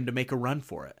 urging him to make a run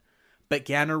for it. But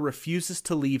Ganner refuses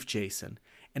to leave Jacen,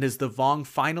 and as the Vong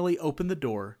finally open the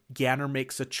door, Ganner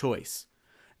makes a choice.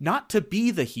 Not to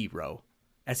be the hero,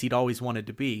 as he'd always wanted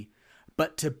to be,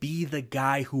 but to be the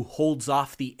guy who holds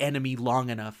off the enemy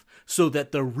long enough so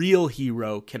that the real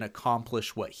hero can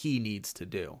accomplish what he needs to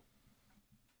do.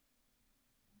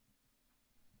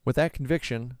 With that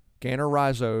conviction, Ganner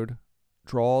Rhysode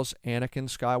draws Anakin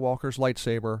Skywalker's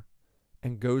lightsaber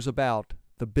and goes about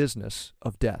the business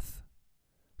of death,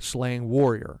 slaying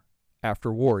warrior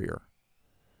after warrior,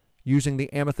 using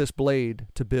the amethyst blade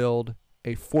to build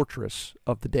a fortress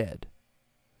of the dead.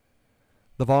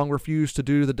 The Vong refused to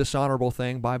do the dishonorable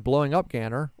thing by blowing up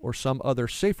Ganner or some other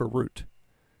safer route.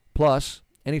 Plus,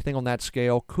 anything on that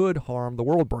scale could harm the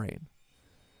world brain.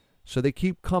 So they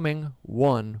keep coming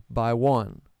 1 by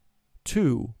 1,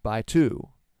 2 by 2,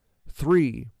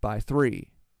 3 by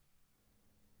 3.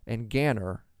 And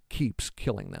Ganner keeps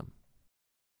killing them.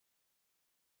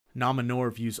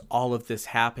 Nominor views all of this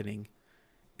happening,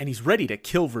 and he's ready to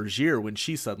kill Vergir when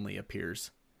she suddenly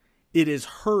appears. It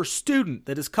is her student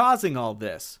that is causing all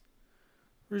this.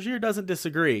 Vergir doesn't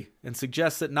disagree, and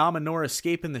suggests that Nominor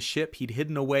escape in the ship he'd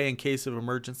hidden away in case of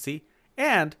emergency,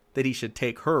 and that he should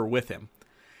take her with him.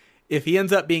 If he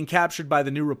ends up being captured by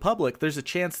the New Republic, there's a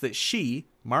chance that she,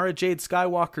 Mara Jade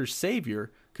Skywalker's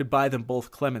savior, could buy them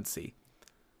both clemency.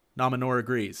 Nominor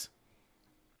agrees.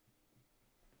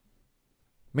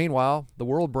 Meanwhile, the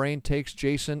world brain takes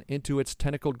Jacen into its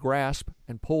tentacled grasp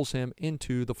and pulls him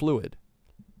into the fluid.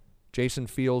 Jacen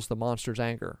feels the monster's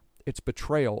anger, its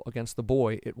betrayal against the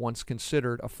boy it once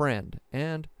considered a friend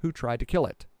and who tried to kill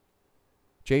it.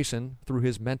 Jacen, through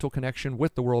his mental connection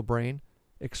with the world brain,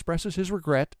 expresses his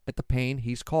regret at the pain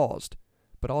he's caused,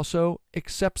 but also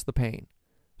accepts the pain,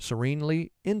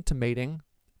 serenely intimating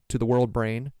to the world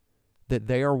brain that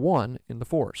they are one in the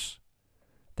Force,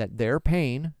 that their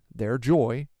pain, their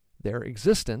joy, their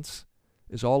existence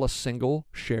is all a single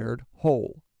shared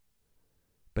whole.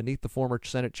 Beneath the former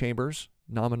Senate chambers,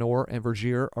 Nominor and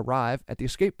Vergere arrive at the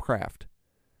escape craft,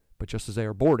 but just as they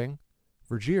are boarding,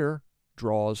 Vergere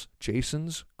draws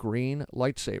Jacen's green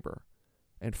lightsaber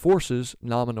and forces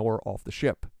Nominor off the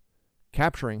ship,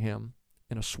 capturing him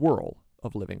in a swirl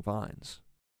of living vines.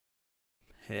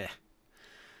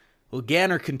 Well,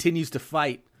 Ganner continues to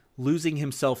fight, losing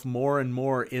himself more and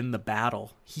more in the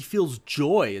battle. He feels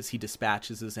joy as he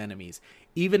dispatches his enemies,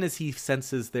 even as he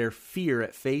senses their fear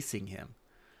at facing him,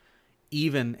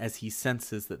 even as he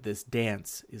senses that this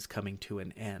dance is coming to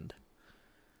an end.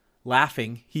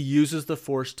 Laughing, he uses the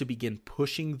Force to begin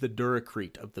pushing the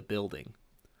Duracrete of the building.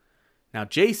 Now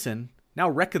Jacen, now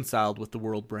reconciled with the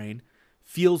world brain,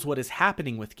 feels what is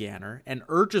happening with Ganner and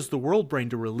urges the world brain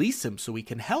to release him so he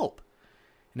can help.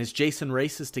 And as Jacen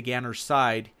races to Ganner's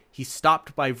side, he's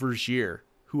stopped by Vergere,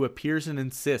 who appears and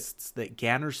insists that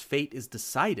Ganner's fate is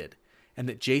decided and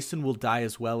that Jacen will die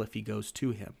as well if he goes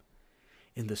to him.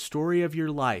 In the story of your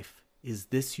life, is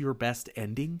this your best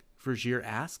ending? Vergere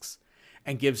asks,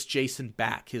 and gives Jacen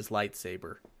back his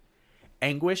lightsaber.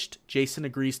 Anguished, Jacen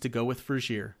agrees to go with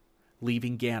Vergere,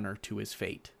 leaving Ganner to his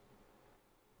fate.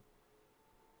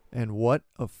 And what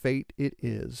a fate it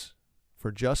is,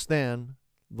 for just then,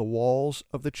 the walls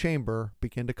of the chamber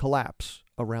begin to collapse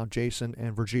around Jacen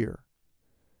and Vergere.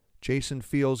 Jacen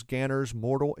feels Ganner's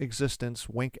mortal existence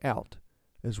wink out,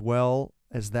 as well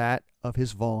as that of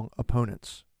his Vong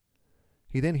opponents.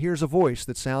 He then hears a voice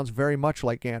that sounds very much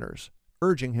like Ganner's,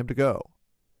 urging him to go.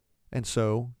 And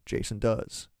so Jacen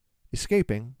does,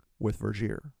 escaping with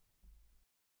Vergere.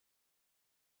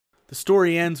 The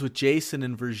story ends with Jacen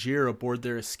and Vergere aboard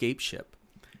their escape ship.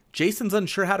 Jacen's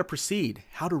unsure how to proceed,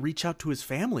 how to reach out to his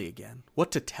family again,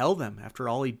 what to tell them after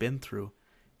all he'd been through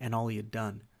and all he had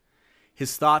done.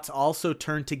 His thoughts also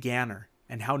turn to Ganner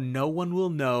and how no one will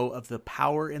know of the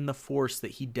power in the Force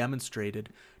that he demonstrated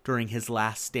during his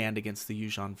last stand against the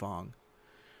Yuuzhan Vong.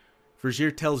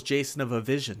 Vergere tells Jacen of a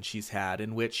vision she's had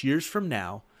in which, years from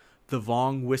now, the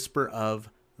Vong whisper of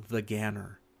the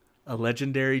Ganner, a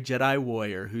legendary Jedi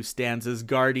warrior who stands as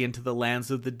guardian to the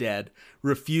lands of the dead,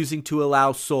 refusing to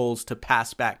allow souls to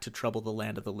pass back to trouble the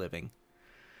land of the living.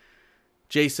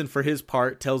 Jacen, for his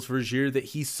part, tells Vergere that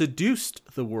he seduced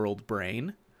the world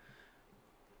brain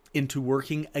into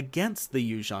working against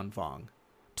the Yuuzhan Vong,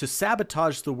 to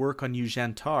sabotage the work on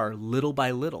Yuuzhan little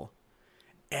by little.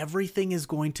 Everything is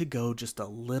going to go just a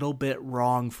little bit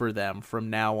wrong for them from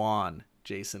now on,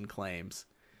 Jacen claims.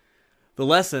 The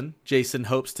lesson Jacen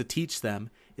hopes to teach them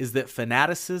is that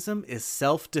fanaticism is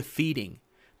self-defeating,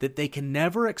 that they can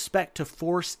never expect to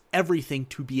force everything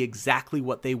to be exactly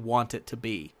what they want it to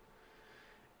be.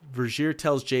 Vergere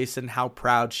tells Jacen how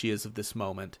proud she is of this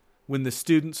moment, when the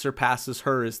student surpasses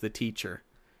her as the teacher.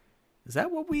 Is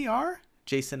that what we are?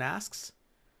 Jacen asks.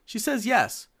 She says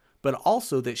yes, but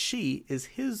also that she is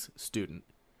his student.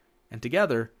 And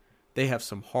together, they have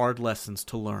some hard lessons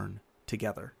to learn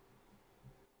together.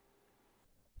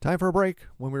 Time for a break.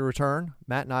 When we return,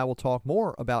 Matt and I will talk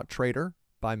more about Traitor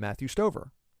by Matthew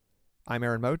Stover. I'm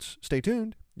Aaron Moats. Stay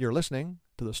tuned. You're listening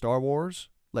to the Star Wars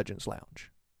Legends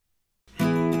Lounge.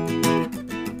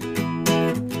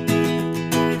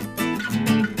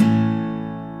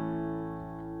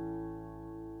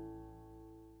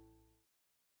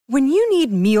 When you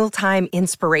need mealtime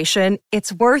inspiration,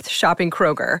 it's worth shopping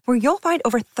Kroger, where you'll find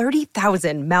over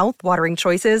 30,000 mouth-watering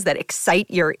choices that excite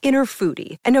your inner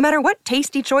foodie. And no matter what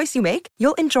tasty choice you make,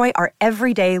 you'll enjoy our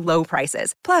everyday low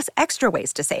prices, plus extra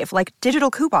ways to save, like digital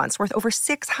coupons worth over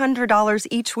 $600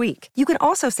 each week. You can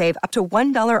also save up to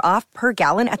 $1 off per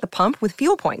gallon at the pump with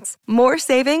fuel points. More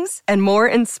savings and more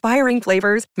inspiring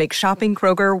flavors make shopping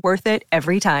Kroger worth it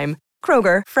every time.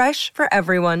 Kroger, fresh for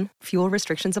everyone. Fuel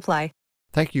restrictions apply.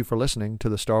 Thank you for listening to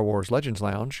the Star Wars Legends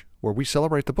Lounge, where we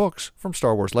celebrate the books from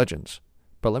Star Wars Legends.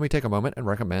 But let me take a moment and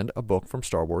recommend a book from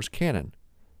Star Wars canon.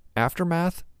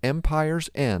 Aftermath: Empire's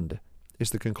End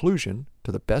is the conclusion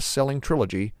to the best-selling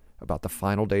trilogy about the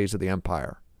final days of the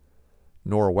Empire.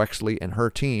 Nora Wexley and her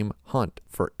team hunt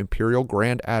for Imperial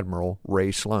Grand Admiral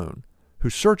Ray Sloane,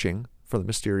 who's searching for the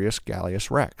mysterious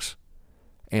Gallius Rex.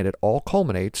 And it all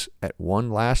culminates at one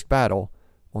last battle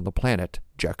on the planet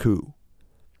Jakku.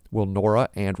 Will Nora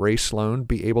and Ray Sloane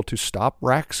be able to stop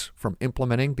Rex from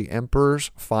implementing the Emperor's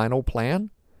final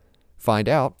plan? Find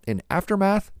out in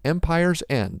Aftermath: Empire's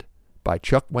End by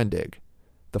Chuck Wendig,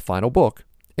 the final book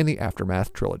in the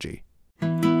Aftermath trilogy.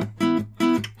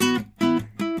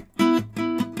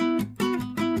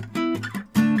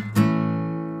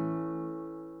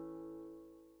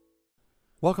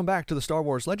 Welcome back to the Star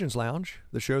Wars Legends Lounge,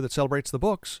 the show that celebrates the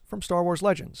books from Star Wars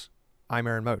Legends. I'm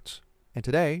Aaron Moats, and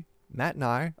today, Matt and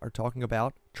I are talking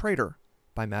about Traitor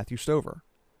by Matthew Stover,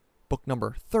 book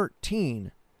number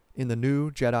 13 in the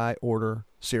New Jedi Order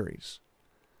series.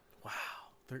 Wow,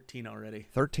 13 already.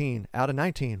 13 out of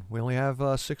 19. We only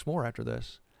have 6 more after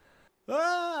this.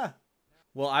 Ah!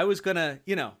 Well, I was going to,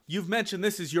 you've mentioned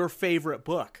this is your favorite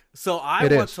book. So I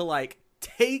It want is. to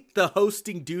take the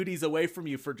hosting duties away from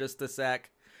you for just a sec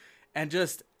and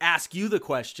just ask you the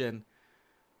question,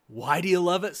 why do you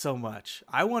love it so much?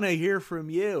 I want to hear from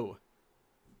you.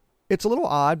 It's a little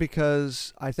odd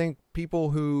because I think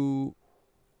people who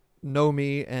know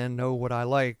me and know what I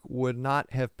like would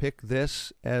not have picked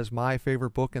this as my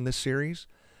favorite book in this series.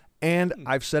 And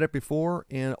I've said it before,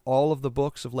 in all of the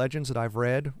books of Legends that I've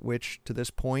read, which to this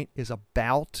point is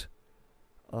about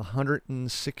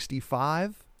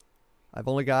 165, I've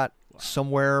only got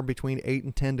somewhere between 8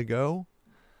 and 10 to go.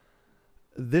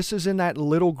 This is in that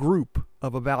little group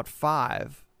of about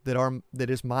 5 that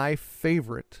is my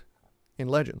favorite in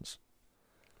Legends.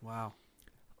 Wow.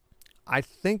 I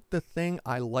think the thing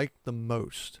I like the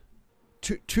most,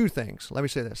 two things. Let me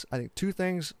say this. I think 2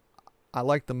 things I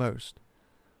like the most.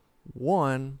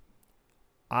 One,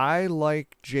 I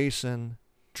like Jacen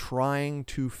trying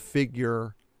to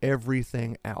figure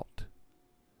everything out.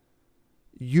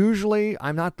 Usually,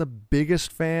 I'm not the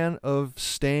biggest fan of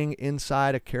staying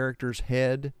inside a character's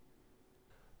head,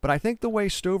 but I think the way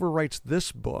Stover writes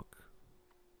this book,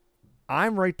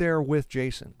 I'm right there with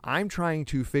Jacen. I'm trying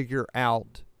to figure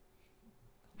out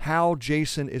how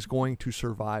Jacen is going to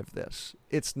survive this.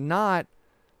 It's not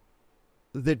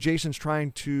that Jacen's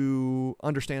trying to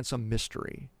understand some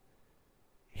mystery.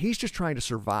 He's just trying to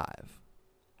survive.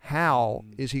 How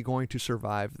is he going to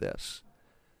survive this?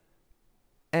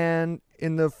 And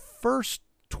in the first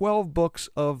 12 books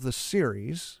of the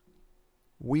series,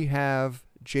 we have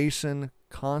Jacen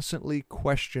constantly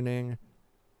questioning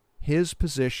his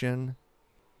position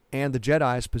and the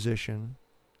Jedi's position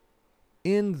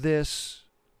in this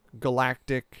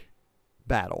galactic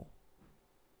battle.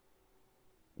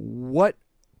 What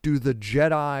do the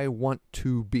Jedi want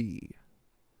to be?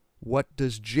 What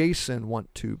does Jacen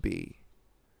want to be?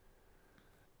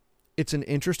 It's an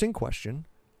interesting question.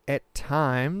 At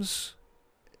times,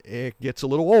 it gets a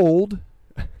little old.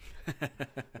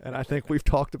 And I think we've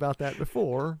talked about that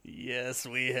before. Yes,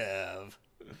 we have.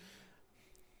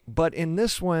 But in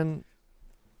this one,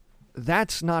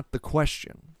 that's not the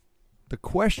question. The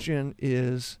question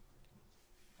is,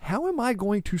 how am I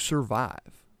going to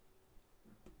survive?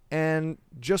 And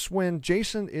just when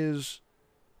Jacen is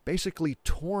basically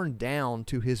torn down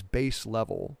to his base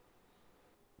level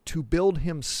to build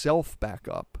himself back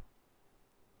up,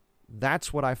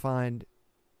 that's what I find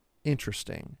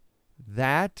interesting.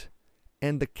 That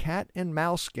and the cat and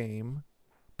mouse game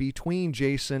between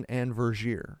Jacen and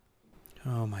Vergier.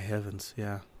 Oh, my heavens,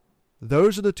 yeah.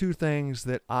 Those are the 2 things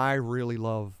that I really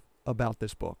love about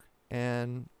this book.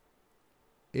 And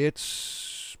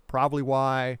it's probably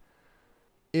why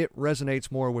it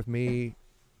resonates more with me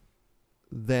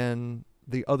than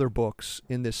the other books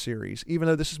in this series, even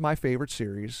though this is my favorite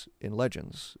series in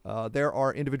Legends. There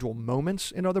are individual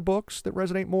moments in other books that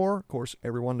resonate more. Of course,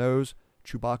 everyone knows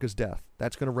Chewbacca's death.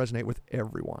 That's going to resonate with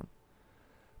everyone.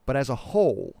 But as a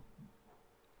whole,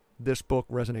 this book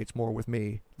resonates more with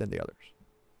me than the others.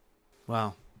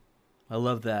 Wow. I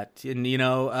love that. And,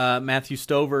 Matthew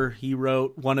Stover, he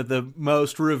wrote one of the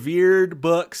most revered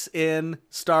books in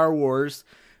Star Wars,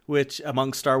 which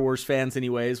among Star Wars fans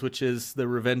anyways, which is the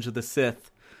Revenge of the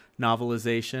Sith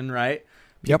novelization, right?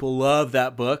 People love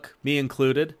that book, me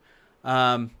included.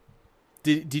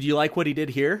 Did you like what he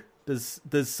did here? Does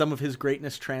some of his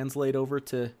greatness translate over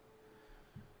to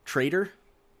Traitor?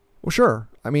 Well, sure.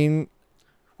 I mean,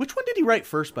 which one did he write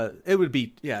first? But it'd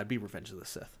be Revenge of the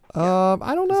Sith.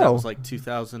 I don't know. That was like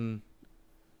 2000.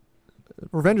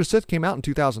 Revenge of the Sith came out in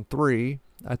 2003.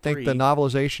 I think the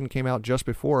novelization came out just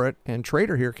before it, and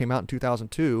Traitor here came out in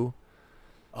 2002.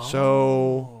 Oh.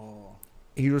 So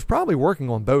he was probably working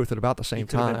on both at about the same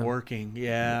time. Been working,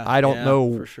 yeah. I don't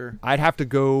know for sure. I'd have to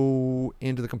go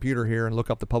into the computer here and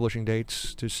look up the publishing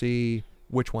dates to see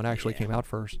which one actually came out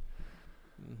first.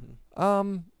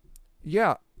 Mm-hmm.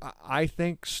 Yeah, I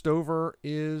think Stover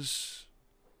is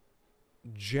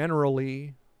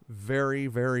generally very,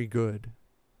 very good.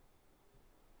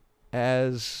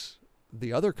 As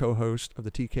the other co-host of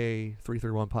the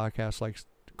TK331 podcast,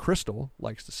 Crystal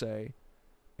likes to say,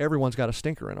 everyone's got a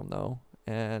stinker in them, though.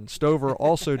 And Stover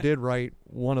also did write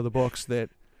one of the books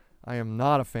that I am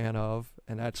not a fan of,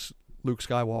 and that's Luke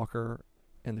Skywalker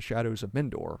and the Shadows of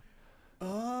Mindor.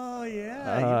 Oh,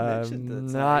 yeah. You mentioned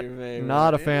that's not your favorite.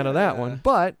 Not a fan of that one,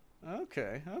 but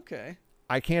Okay.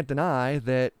 I can't deny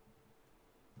that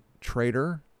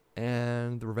Traitor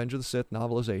and the Revenge of the Sith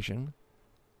novelization,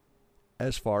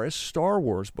 as far as Star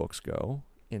Wars books go,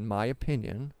 in my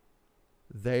opinion,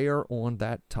 they are on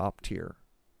that top tier.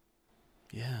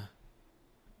 Yeah.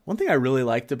 One thing I really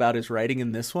liked about his writing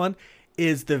in this one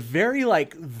is the very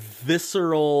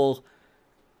visceral,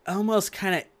 almost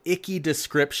kind of icky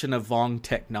description of Vong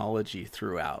technology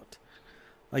throughout.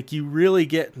 You really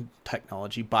get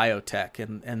technology, biotech,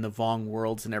 and the Vong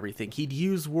worlds and everything. He'd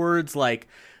use words like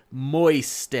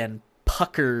moist and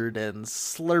puckered and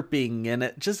slurping, and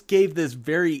it just gave this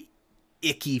very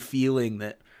icky feeling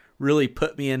that really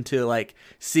put me into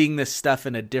seeing this stuff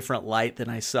in a different light than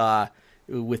I saw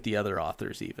with the other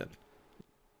authors even.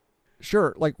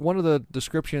 Sure, one of the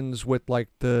descriptions with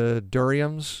the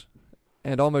duriums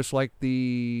and almost what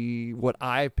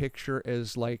I picture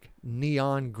as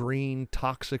neon green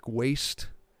toxic waste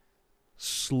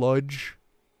sludge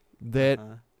that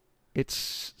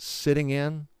it's sitting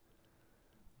in.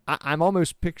 I'm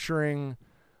almost picturing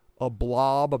a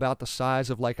blob about the size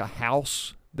of a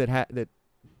house that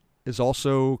is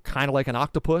also kind of like an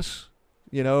octopus,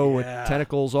 with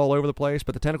tentacles all over the place.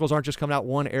 But the tentacles aren't just coming out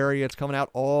one area; it's coming out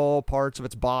all parts of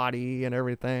its body and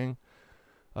everything.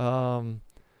 It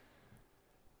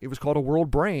was called a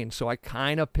world brain, so I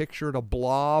kind of pictured a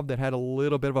blob that had a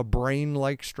little bit of a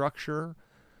brain-like structure,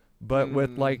 but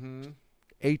with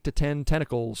 8 to 10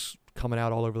 tentacles coming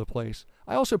out all over the place.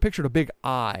 I also pictured a big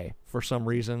eye for some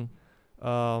reason.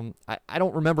 I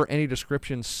don't remember any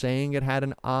description saying it had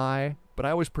an eye, but I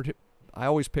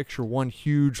always picture one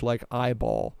huge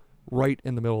eyeball right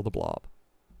in the middle of the blob.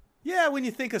 Yeah, when you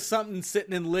think of something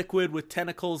sitting in liquid with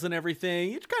tentacles and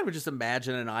everything, you kind of just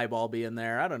imagine an eyeball being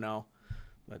there. I don't know.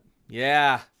 But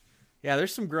yeah,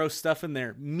 there's some gross stuff in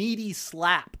there. Meaty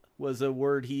slap was a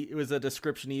word it was a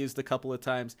description he used a couple of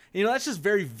times. That's just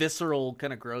very visceral,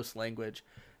 kind of gross language.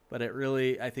 But it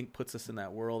really, I think, puts us in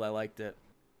that world. I liked it.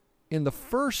 In the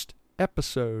first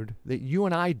episode that you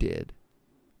and I did,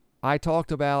 I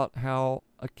talked about how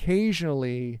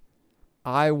occasionally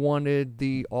I wanted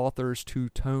the authors to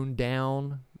tone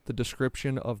down the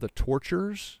description of the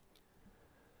tortures.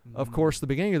 Of course, the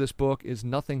beginning of this book is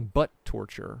nothing but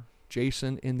torture.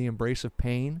 Jacen in the embrace of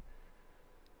pain.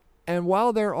 And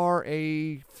while there are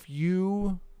a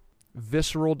few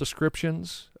visceral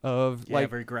descriptions of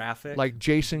very graphic,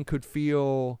 Jacen could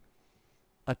feel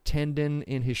a tendon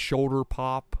in his shoulder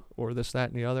pop or this, that,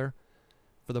 and the other,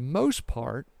 for the most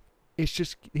part, it's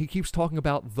just he keeps talking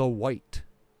about the white.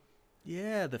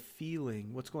 Yeah, the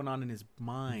feeling, what's going on in his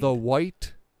mind. The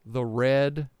white, the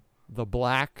red, the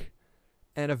black.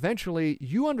 And eventually,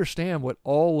 you understand what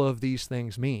all of these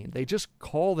things mean. They just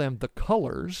call them the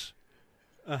colors.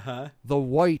 The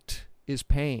white is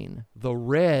pain. The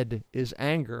red is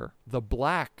anger. The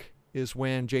black is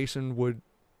when Jacen would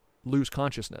lose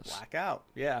consciousness. Blackout,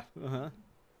 yeah.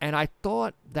 And I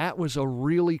thought that was a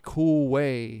really cool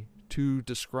way to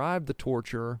describe the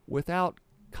torture without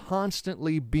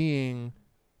constantly being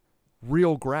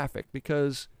real graphic,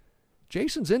 because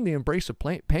Jacen's in the embrace of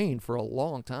pain for a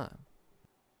long time.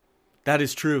 That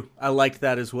is true. I liked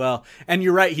that as well. And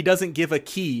you're right, he doesn't give a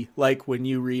key. When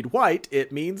you read white,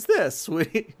 it means this.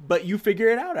 But you figure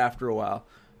it out after a while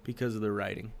because of the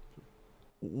writing.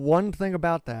 One thing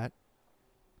about that,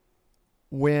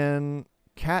 when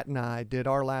Kat and I did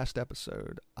our last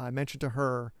episode, I mentioned to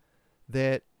her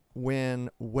that when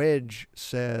Wedge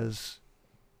says,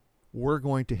 "We're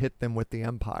going to hit them with the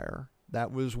Empire,"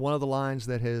 that was one of the lines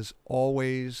that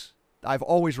I've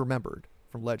always remembered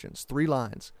from Legends. 3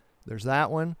 lines. There's that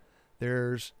one.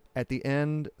 There's at the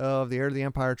end of the Heir to the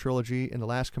Empire trilogy in The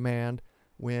Last Command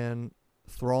when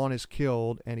Thrawn is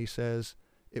killed and he says,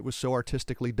 "It was so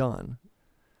artistically done."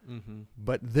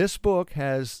 But this book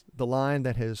has the line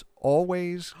that has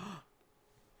always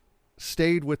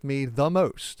stayed with me the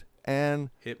most. And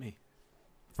hit me.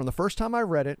 From the first time I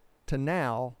read it to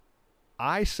now,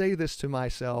 I say this to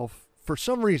myself for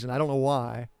some reason, I don't know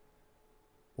why,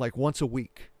 once a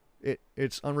week.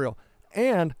 It's unreal.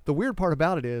 And the weird part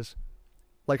about it is,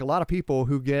 a lot of people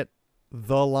who get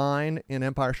the line in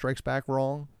Empire Strikes Back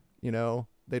wrong,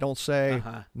 they don't say,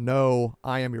 "No,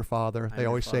 I am your father." They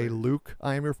always say, "Luke,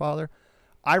 I am your father."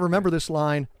 I remember this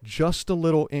line just a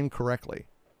little incorrectly.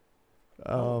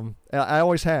 I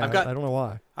always have. I've got- I don't know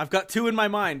why. I've got two in my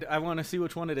mind. I want to see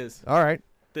which one it is All right.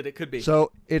 that it could be.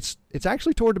 So it's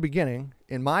actually toward the beginning.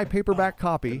 In my paperback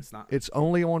copy, it's not. it's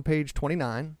only on page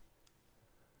 29.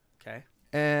 Okay.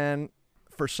 And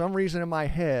for some reason in my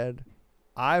head,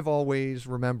 I've always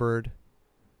remembered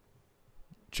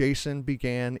Jacen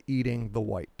began eating the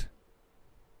white.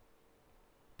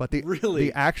 But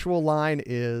the actual line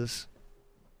is,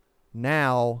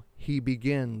 now he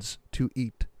begins to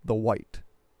eat the white.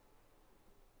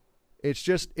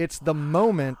 It's the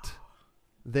moment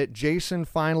that Jacen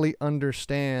finally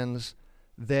understands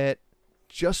that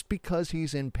just because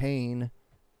he's in pain,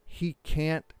 he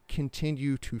can't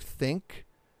continue to think,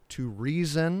 to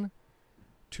reason,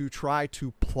 to try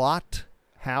to plot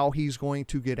how he's going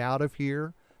to get out of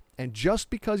here. And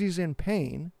just because he's in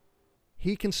pain,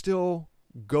 he can still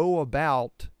go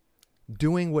about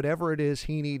doing whatever it is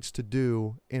he needs to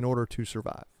do in order to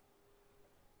survive.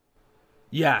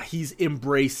 Yeah, he's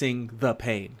embracing the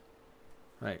pain.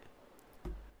 Right.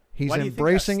 He's Why do you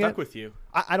embracing think that it. stuck with you?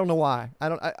 I don't know why.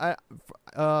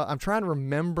 I'm trying to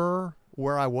remember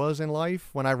where I was in life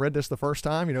when I read this the first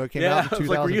time. You know, it came out in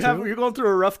 2002. Were you going through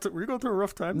a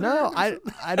rough time? No,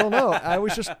 I don't know. I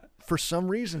was just, for some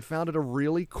reason, found it a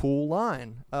really cool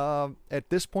line. At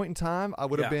this point in time, I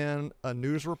would have been a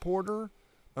news reporter,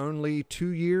 only 2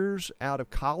 years out of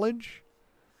college.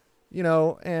 You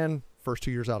know, and first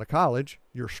 2 years out of college,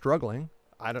 you're struggling.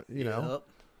 Know.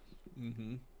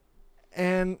 Mm-hmm.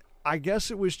 And I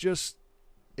guess it was just,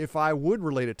 if I would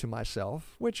relate it to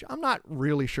myself, which I'm not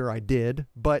really sure I did,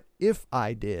 but if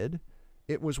I did,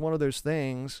 it was one of those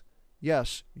things,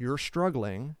 yes, you're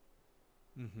struggling.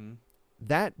 Mm-hmm.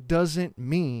 That doesn't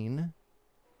mean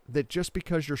that just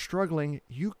because you're struggling,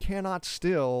 you cannot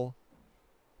still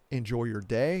enjoy your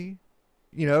day.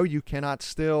 You know, you cannot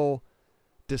still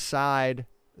decide,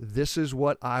 this is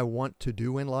what I want to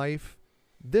do in life.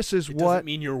 Doesn't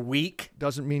mean you're weak.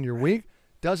 Doesn't mean you're weak.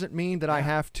 Doesn't mean that I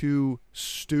have to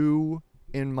stew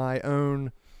in my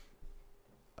own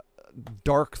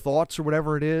dark thoughts or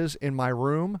whatever it is in my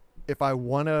room. If I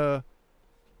want to,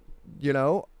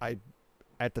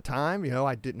 at the time,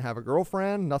 I didn't have a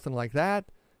girlfriend, nothing like that.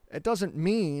 It doesn't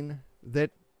mean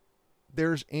that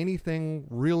there's anything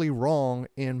really wrong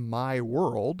in my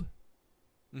world.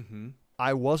 Mm-hmm.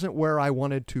 I wasn't where I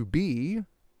wanted to be,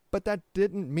 but that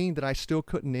didn't mean that I still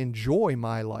couldn't enjoy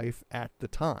my life at the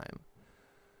time.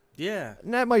 Yeah.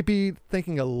 And that might be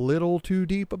thinking a little too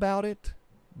deep about it,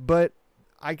 but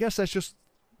I guess that's just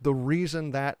the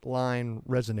reason that line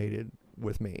resonated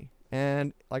with me.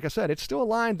 And like I said, it's still a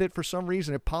line that for some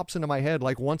reason it pops into my head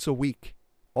like once a week,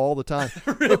 all the time.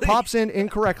 Really? It pops in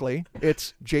incorrectly.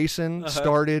 It's Jacen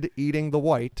started eating the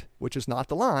white, which is not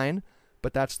the line,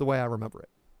 but that's the way I remember it.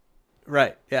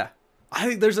 Right, yeah. I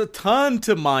think there's a ton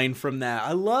to mine from that.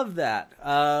 I love that.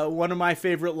 One of my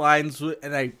favorite lines,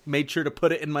 and I made sure to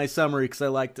put it in my summary because I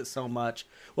liked it so much.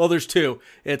 Well, there's two.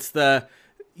 It's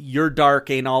 "You're dark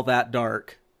ain't all that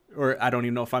dark," or I don't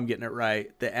even know if I'm getting it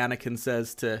right, that Anakin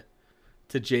says to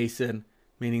Jacen,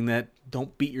 meaning that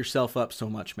don't beat yourself up so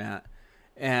much, Matt.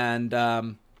 And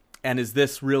is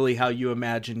this really how you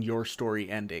imagine your story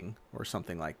ending, or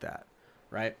something like that,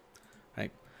 right?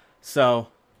 Right. So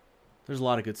there's a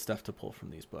lot of good stuff to pull from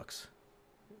these books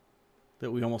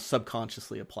that we almost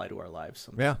subconsciously apply to our lives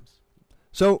sometimes. Yeah.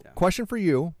 So, question for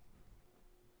you.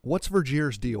 What's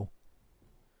Vergeer's deal?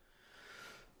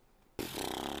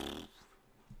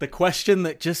 The question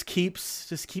that just keeps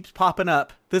popping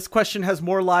up. This question has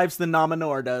more lives than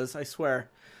Nominor does, I swear.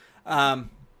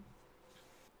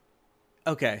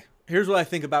 Okay, here's what I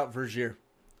think about Vergeer.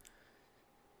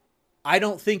 I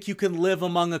don't think you can live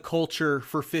among a culture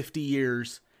for 50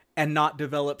 years and not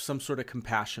develop some sort of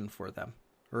compassion for them,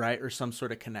 right? Or some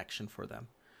sort of connection for them.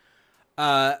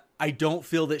 I don't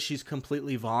feel that she's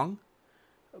completely Vong,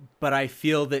 but I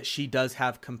feel that she does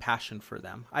have compassion for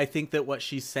them. I think that what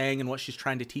she's saying and what she's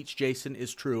trying to teach Jacen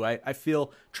is true. I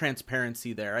feel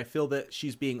transparency there. I feel that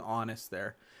she's being honest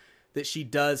there, that she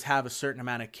does have a certain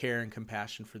amount of care and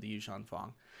compassion for the Yuuzhan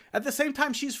Vong. At the same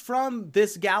time, she's from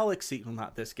this galaxy. Well,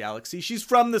 not this galaxy. She's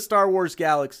from the Star Wars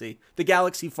galaxy. The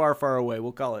galaxy far, far away.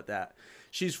 We'll call it that.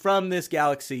 She's from this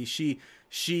galaxy.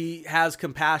 She has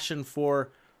compassion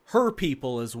for her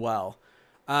people as well.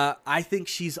 I think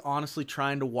she's honestly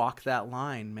trying to walk that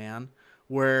line, man,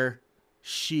 where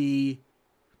she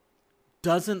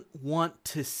doesn't want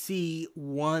to see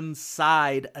one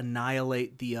side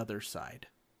annihilate the other side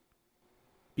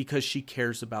because she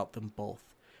cares about them both.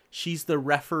 She's the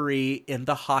referee in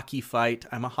the hockey fight.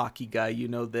 I'm a hockey guy, you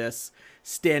know this.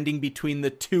 Standing between the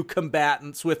two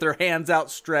combatants with her hands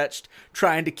outstretched,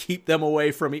 trying to keep them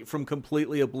away from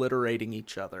completely obliterating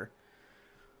each other.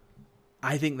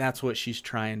 I think that's what she's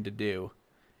trying to do.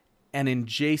 And in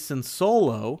Jacen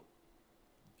Solo,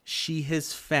 she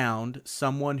has found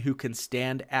someone who can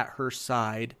stand at her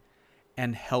side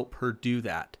and help her do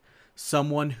that.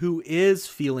 Someone who is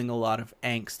feeling a lot of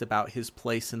angst about his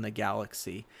place in the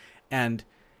galaxy and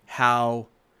how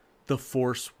the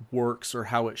Force works or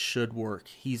how it should work.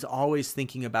 He's always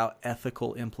thinking about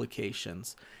ethical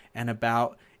implications and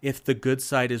about if the good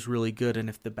side is really good and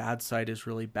if the bad side is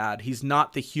really bad. He's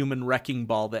not the human wrecking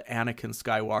ball that Anakin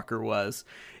Skywalker was.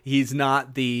 He's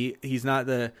not the,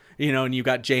 and you've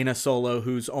got Jaina Solo,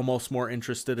 who's almost more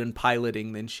interested in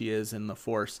piloting than she is in the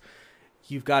Force.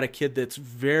 You've got a kid that's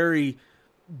very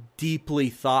deeply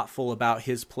thoughtful about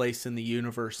his place in the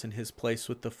universe and his place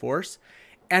with the Force,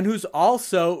 and who's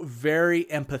also very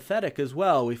empathetic as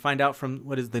well. We find out from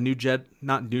the New Jedi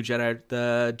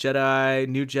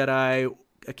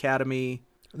Academy.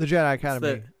 The Jedi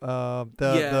Academy.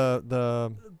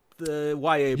 The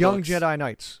YA Young books. Jedi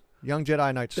Knights. Young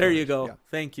Jedi Knights. There stories. you go. Yeah.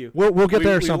 Thank you. We'll get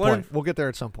there at some point. We'll get there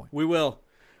at some point. We will.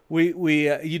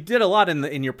 You did a lot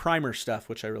in your primer stuff,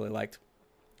 which I really liked.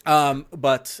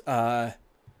 But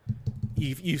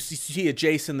you see a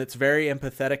Jacen that's very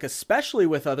empathetic, especially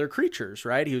with other creatures,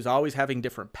 right? He was always having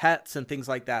different pets and things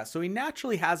like that. So he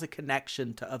naturally has a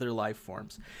connection to other life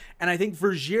forms. And I think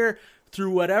Vergier,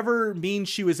 through whatever means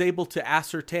she was able to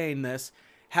ascertain this,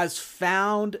 has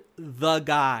found the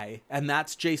guy, and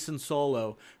that's Jacen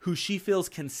Solo, who she feels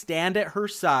can stand at her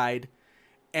side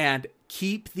and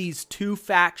keep these two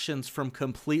factions from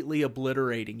completely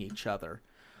obliterating each other.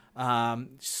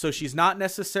 So she's not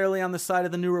necessarily on the side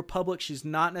of the New Republic. She's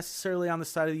not necessarily on the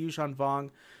side of the Yuuzhan Vong.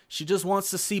 She just wants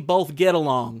to see both get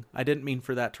along. I didn't mean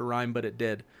for that to rhyme, but it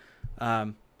did.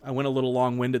 I went a little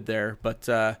long-winded there, but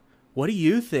what do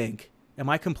you think? Am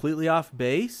I completely off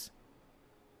base?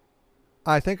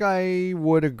 I think I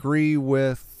would agree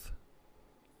with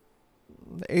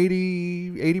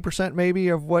 80% maybe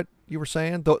of what you were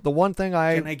saying. The one thing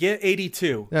Can I get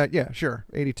 82? Yeah, sure,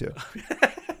 82.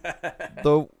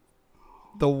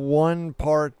 The one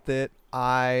part that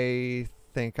I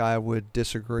think I would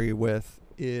disagree with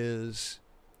is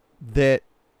that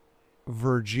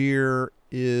Vergier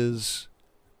is...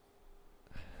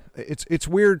 It's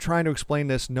weird trying to explain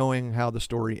this knowing how the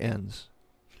story ends.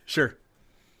 Sure.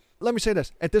 Let me say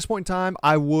this. At this point in time,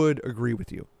 I would agree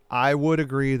with you. I would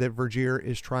agree that Vergier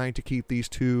is trying to keep these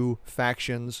two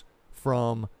factions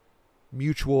from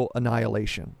mutual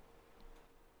annihilation.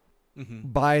 Mm-hmm.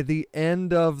 By the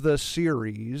end of the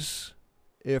series,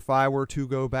 if I were to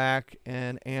go back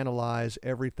and analyze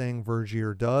everything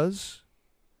Vergier does,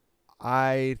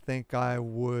 I think I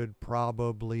would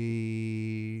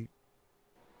probably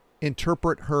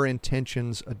interpret her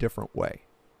intentions a different way.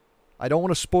 I don't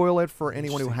want to spoil it for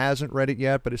anyone who hasn't read it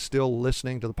yet, but is still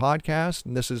listening to the podcast,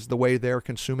 and this is the way they're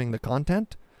consuming the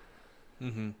content.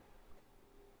 Mm-hmm.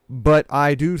 But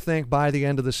I do think by the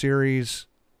end of the series,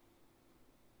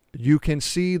 you can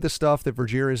see the stuff that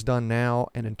Vergier has done now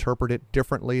and interpret it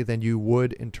differently than you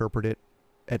would interpret it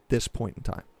at this point in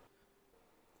time.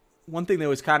 One thing that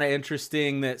was kind of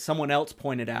interesting that someone else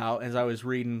pointed out as I was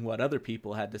reading what other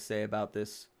people had to say about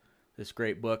this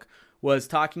great book was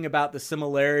talking about the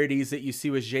similarities that you see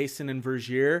with Jacen and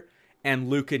Vergier and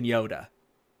Luke and Yoda.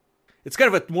 It's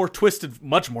kind of a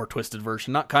much more twisted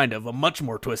version, not kind of, a much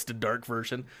more twisted, dark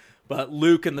version. But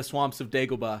Luke in the swamps of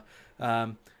Dagobah,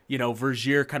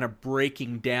 Vergier kind of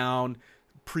breaking down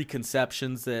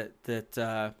preconceptions that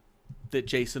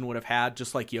Jacen would have had,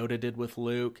 just like Yoda did with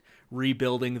Luke,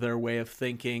 rebuilding their way of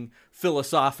thinking,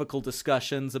 philosophical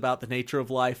discussions about the nature of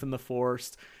life and the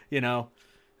Force,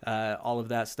 all of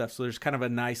that stuff. So there's kind of a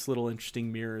nice little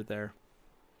interesting mirror there.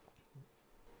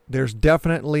 There's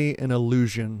definitely an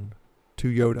allusion to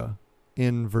Yoda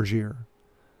in Vergier.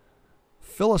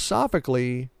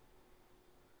 Philosophically,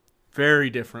 very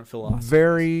different philosophy.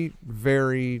 Very,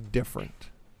 very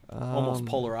different. Almost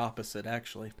polar opposite,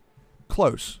 actually.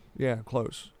 Close. Yeah,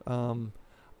 close.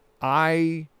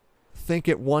 I think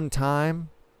at one time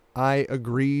I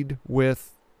agreed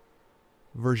with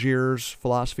Vergier's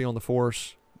philosophy on the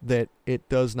Force that it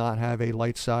does not have a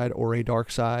light side or a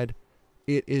dark side.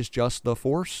 It is just the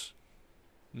Force.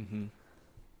 Mm-hmm.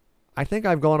 I think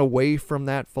I've gone away from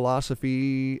that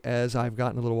philosophy as I've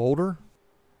gotten a little older.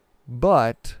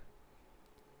 But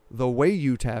the way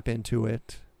you tap into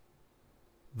it,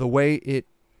 the way it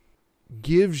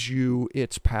gives you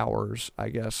its powers, I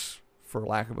guess, for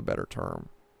lack of a better term,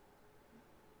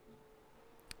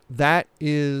 that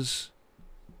is,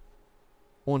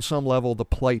 on some level, the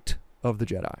plight of the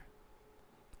Jedi.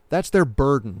 That's their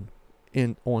burden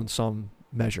on some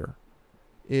measure,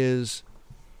 is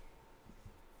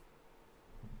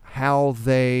how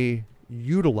they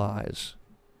utilize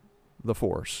the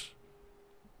Force.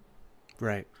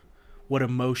 Right. What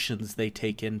emotions they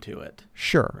take into it.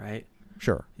 Sure. Right?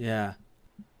 Sure. Yeah.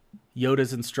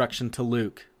 Yoda's instruction to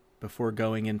Luke before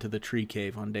going into the tree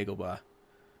cave on Dagobah.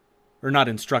 Or not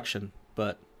instruction,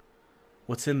 but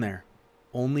what's in there?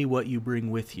 Only what you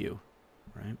bring with you.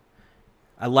 Right?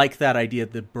 I like that idea.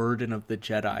 The burden of the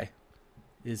Jedi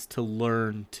is to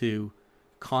learn to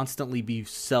constantly be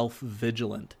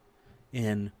self-vigilant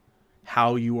in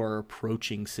how you are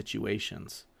approaching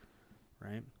situations.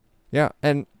 Right? Yeah,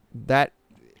 and that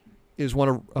is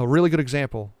a really good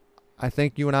example. I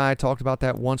think you and I talked about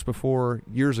that once before,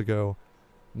 years ago.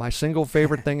 My single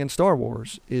favorite thing in Star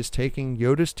Wars is taking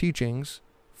Yoda's teachings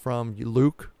from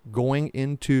Luke going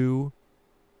into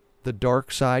the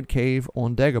dark side cave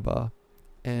on Dagobah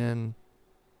and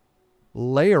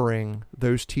layering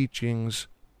those teachings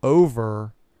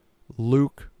over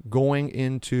Luke going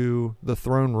into the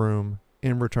throne room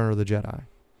in Return of the Jedi.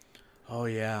 Oh,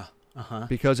 yeah. Uh-huh.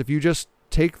 Because if you just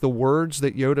take the words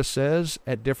that Yoda says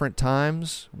at different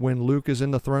times when Luke is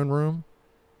in the throne room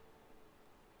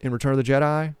in Return of the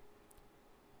Jedi,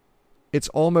 it's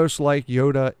almost like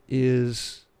Yoda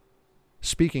is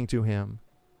speaking to him.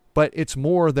 But it's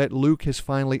more that Luke has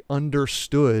finally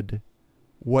understood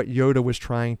what Yoda was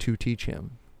trying to teach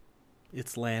him.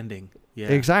 It's landing. Yeah.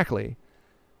 Exactly.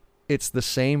 It's the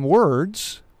same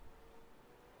words.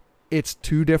 It's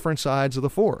two different sides of the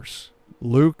Force.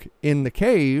 Luke in the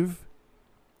cave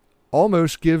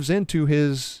almost gives into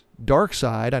his dark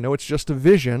side. I know it's just a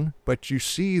vision, but you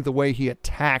see the way he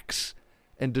attacks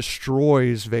and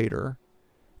destroys Vader.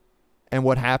 And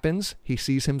what happens? He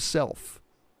sees himself.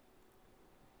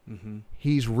 Mm-hmm.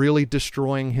 He's really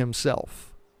destroying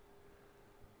himself.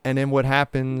 And then what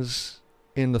happens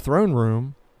in the throne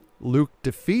room, Luke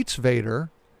defeats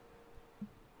Vader.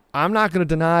 I'm not going to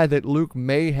deny that Luke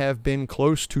may have been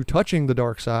close to touching the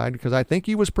dark side, because I think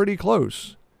he was pretty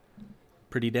close.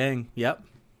 Pretty dang. Yep.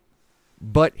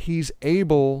 But he's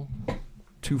able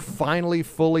to finally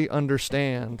fully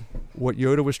understand what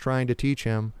Yoda was trying to teach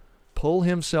him, pull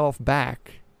himself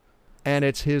back, and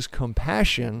it's his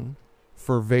compassion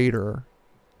for Vader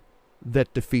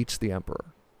that defeats the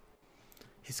Emperor.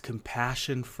 His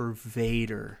compassion for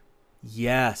Vader.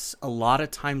 Yes. A lot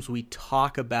of times we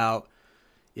talk about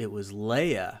it was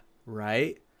Leia,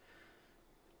 right?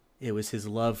 It was his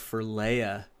love for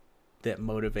Leia that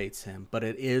motivates him. But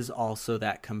it is also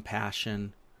that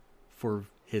compassion for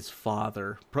his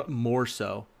father, more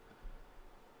so.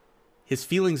 His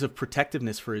feelings of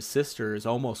protectiveness for his sister is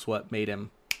almost what made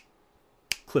him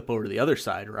clip over to the other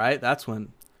side, right? That's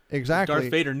when exactly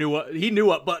Darth Vader knew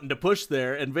what button to push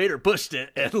there, and Vader pushed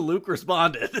it, and Luke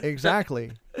responded.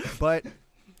 Exactly. But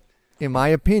in my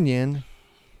opinion,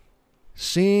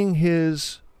 seeing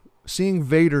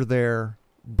Vader there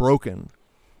broken,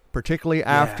 particularly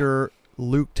after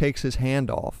Luke takes his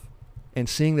hand off, and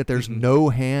seeing that there's no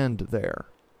hand there,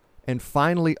 and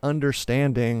finally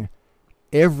understanding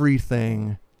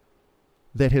everything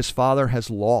that his father has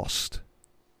lost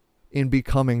in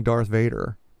becoming Darth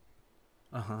Vader.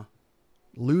 Uh-huh.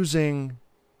 Losing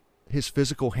his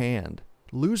physical hand,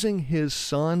 losing his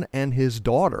son and his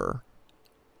daughter,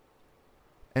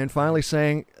 and finally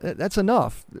saying, that's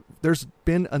enough. There's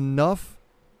been enough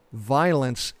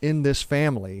violence in this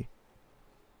family.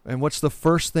 And what's the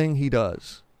first thing he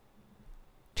does?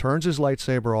 Turns his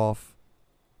lightsaber off,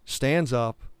 stands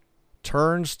up,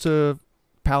 turns to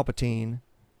Palpatine,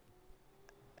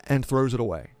 and throws it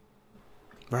away.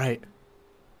 Right.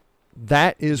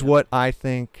 That is what I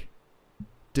think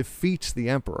defeats the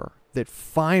Emperor. That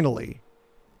finally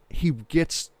he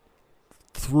gets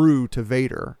through to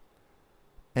Vader.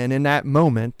 And in that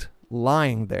moment,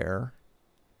 lying there,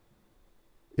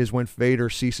 is when Vader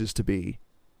ceases to be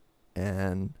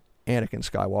and Anakin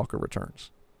Skywalker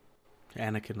returns.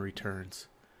 Anakin returns.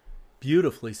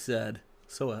 Beautifully said.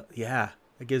 So,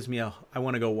 it gives me I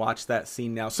want to go watch that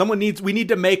scene now. We need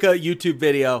to make a YouTube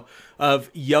video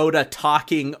of Yoda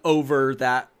talking over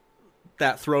that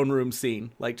throne room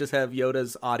scene. Like, just have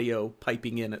Yoda's audio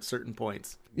piping in at certain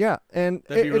points. Yeah, and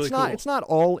it's not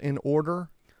all in order.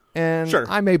 And sure.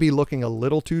 I may be looking a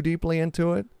little too deeply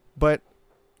into it, but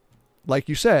like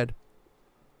you said,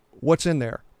 what's in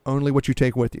there? Only what you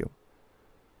take with you.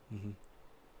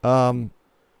 Mm-hmm.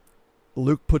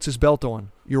 Luke puts his belt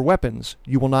on. Your weapons,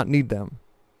 you will not need them.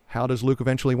 How does Luke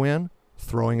eventually win?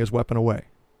 Throwing his weapon away.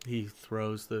 He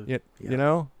throws the... You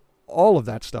know, all of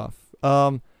that stuff.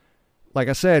 Like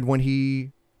I said, when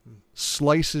he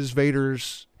slices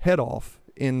Vader's head off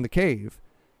in the cave,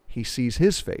 he sees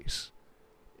his face.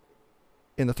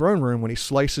 In the throne room, when he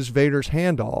slices Vader's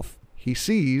hand off, he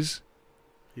sees...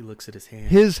 He looks at his hand.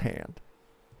 His hand.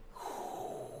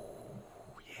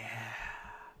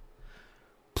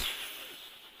 Yeah.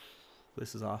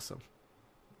 This is awesome.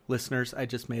 Listeners, I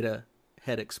just made a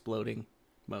head exploding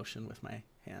motion with my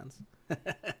hands.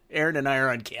 Aaron and I are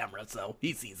on camera, so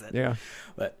he sees it. Yeah.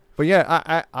 But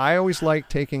yeah, I always like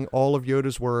taking all of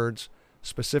Yoda's words,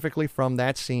 specifically from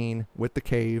that scene with the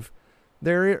cave.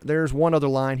 There's one other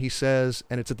line he says,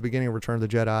 and it's at the beginning of Return of the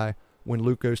Jedi, when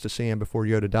Luke goes to see him before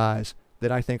Yoda dies,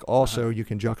 that I think also you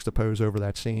can juxtapose over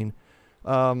that scene.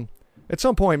 At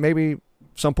some point, maybe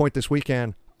some point this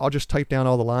weekend, I'll just type down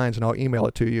all the lines and I'll email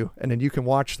it to you, and then you can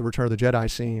watch the Return of the Jedi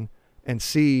scene and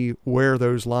see where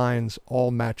those lines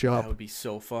all match up. That would be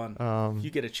so fun. If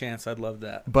you get a chance, I'd love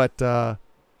that. But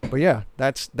yeah,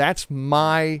 that's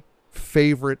my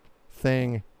favorite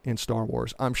thing in Star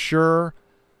Wars. I'm sure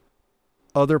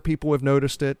other people have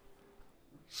noticed it.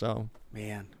 So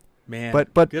man,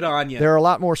 but good on you. There are a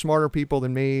lot more smarter people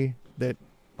than me that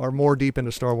are more deep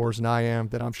into Star Wars than I am,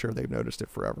 that I'm sure they've noticed it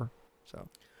forever. So,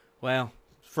 well,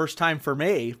 first time for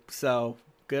me, so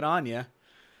good on you.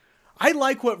 I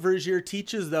like what Vergier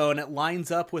teaches, though, and it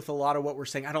lines up with a lot of what we're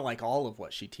saying. I don't like all of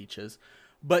what she teaches,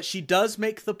 but she does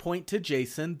make the point to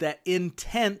Jacen that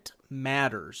intent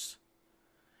matters.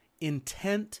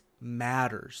 Intent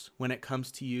matters when it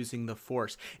comes to using the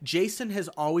Force. Jacen has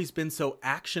always been so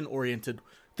action-oriented,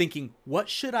 thinking, what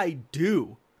should I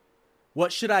do?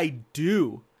 What should I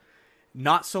do?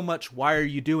 Not so much, why are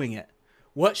you doing it?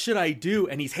 What should I do?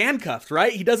 And he's handcuffed,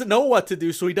 right? He doesn't know what to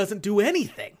do, so he doesn't do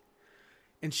anything.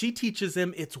 And she teaches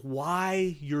him it's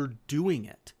why you're doing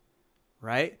it,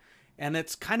 right? And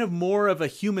it's kind of more of a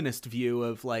humanist view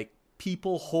of like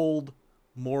people hold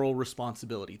moral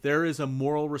responsibility. There is a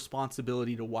moral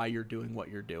responsibility to why you're doing what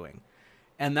you're doing.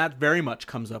 And that very much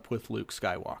comes up with Luke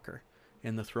Skywalker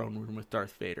in the throne room with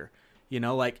Darth Vader. You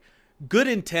know, like good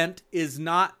intent is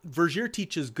not, Vergier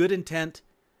teaches good intent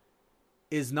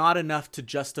is not enough to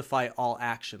justify all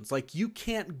actions. Like you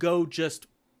can't go just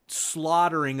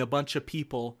slaughtering a bunch of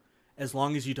people as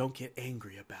long as you don't get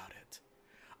angry about it.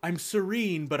 I'm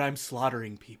serene, but I'm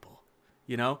slaughtering people.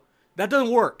 You know? That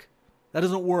doesn't work. That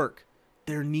doesn't work.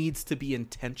 There needs to be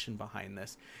intention behind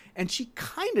this. And she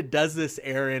kind of does this,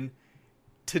 Aaron,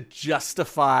 to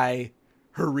justify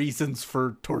her reasons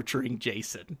for torturing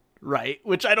Jacen, right?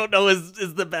 Which I don't know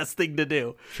is the best thing to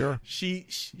do. Sure. She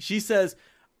says,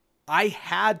 I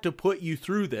had to put you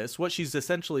through this. What she's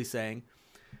essentially saying,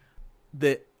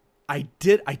 that I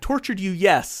tortured you,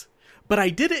 yes, but I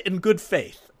did it in good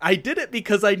faith. I did it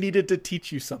because I needed to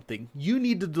teach you something. You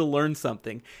needed to learn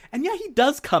something. And yeah, he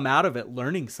does come out of it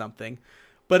learning something,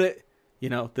 but it, you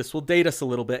know, this will date us a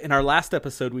little bit. In our last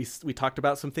episode, we talked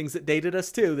about some things that dated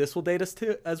us too. This will date us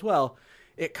too as well.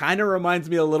 It kind of reminds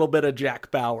me a little bit of Jack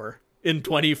Bauer in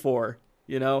 24,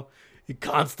 you know,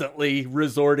 constantly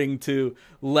resorting to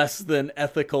less than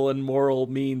ethical and moral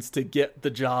means to get the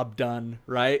job done,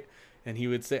 right? And he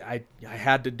would say, I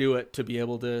had to do it to be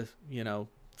able to, you know,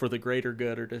 for the greater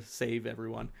good or to save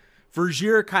everyone.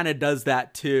 Vergier kind of does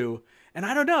that too. And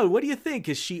I don't know, what do you think?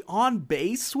 Is she on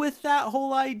base with that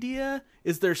whole idea?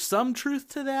 Is there some truth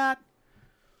to that?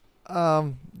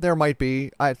 There might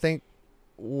be. I think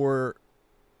we're,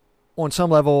 on some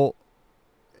level,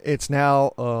 it's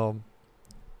now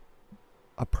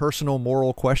a personal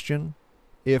moral question.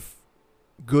 If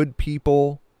good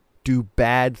people do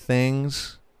bad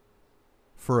things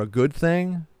for a good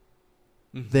thing,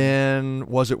 then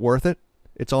was it worth it?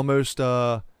 It's almost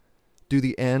do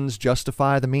the ends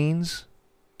justify the means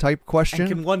type question. And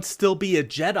can one still be a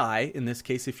Jedi in this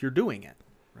case if you're doing it,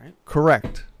 right?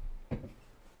 Correct.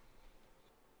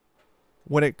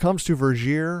 When it comes to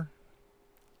Vergier,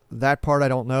 that part I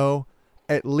don't know.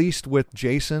 At least with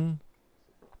Jacen,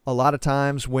 a lot of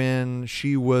times when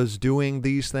she was doing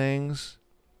these things,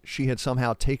 she had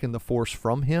somehow taken the Force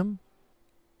from him.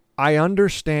 I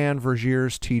understand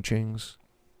Vergier's teachings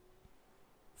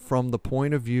from the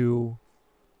point of view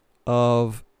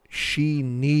of she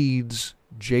needs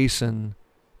Jacen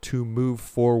to move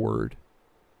forward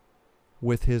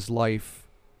with his life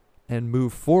and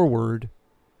move forward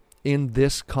in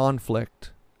this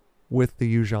conflict with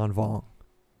the Yuuzhan Vong.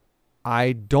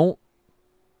 I don't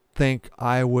think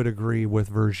I would agree with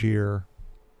Vergier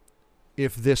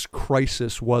if this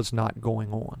crisis was not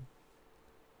going on.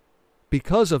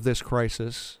 Because of this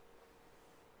crisis,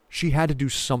 she had to do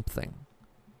something.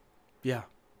 Yeah.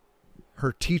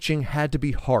 Her teaching had to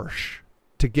be harsh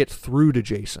to get through to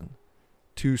Jacen.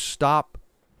 to stop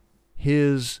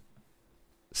his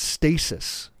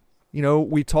stasis. You know,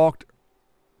 we talked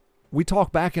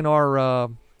back in our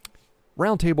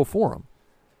roundtable forum.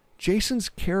 Jacen's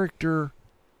character,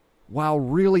 while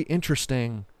really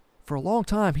interesting, for a long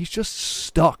time, he's just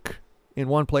stuck in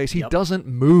one place. He doesn't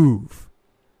move.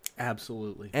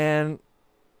 Absolutely. And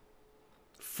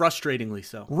frustratingly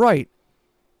so. Right.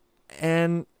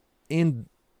 And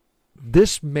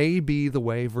this may be the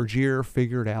way Vergier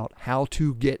figured out how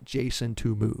to get Jacen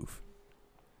to move.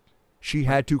 She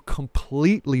had to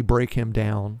completely break him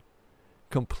down,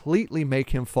 completely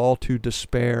make him fall to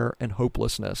despair and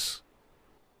hopelessness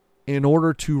in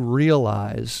order to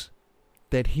realize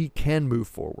that he can move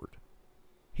forward.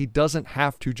 He doesn't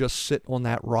have to just sit on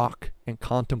that rock and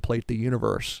contemplate the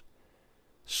universe.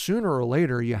 Sooner or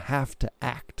later, you have to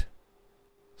act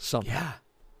something. Yeah.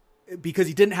 Because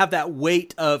he didn't have that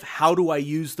weight of how do I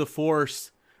use the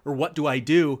Force or what do I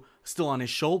do still on his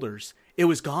shoulders. It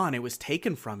was gone. It was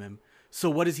taken from him. So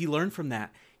what does he learn from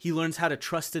that? He learns how to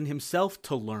trust in himself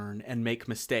to learn and make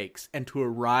mistakes and to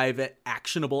arrive at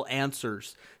actionable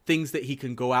answers, things that he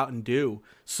can go out and do,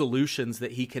 solutions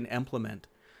that he can implement.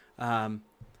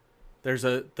 There's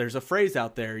a phrase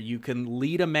out there, you can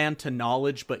lead a man to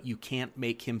knowledge, but you can't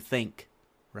make him think,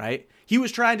 right? He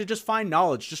was trying to just find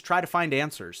knowledge, just try to find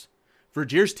answers.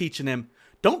 Vergier's teaching him,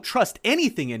 don't trust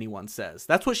anything anyone says.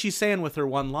 That's what she's saying with her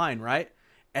one line, right?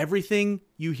 Everything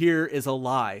you hear is a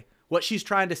lie. What she's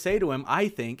trying to say to him, I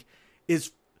think,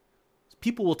 is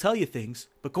people will tell you things,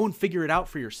 but go and figure it out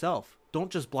for yourself.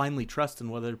 Don't just blindly trust in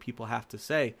what other people have to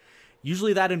say.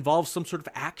 Usually that involves some sort of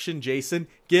action, Jacen.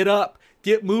 Get up,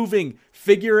 get moving,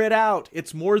 figure it out.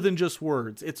 It's more than just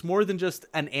words. It's more than just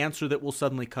an answer that will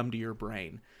suddenly come to your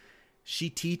brain. She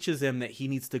teaches him that he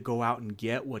needs to go out and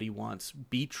get what he wants.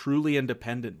 Be truly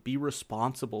independent. Be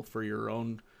responsible for your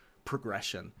own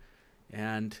progression.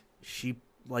 And she,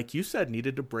 like you said,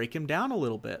 needed to break him down a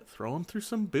little bit. Throw him through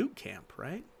some boot camp,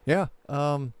 right? Yeah.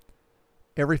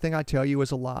 Everything I tell you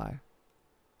is a lie.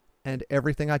 And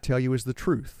everything I tell you is the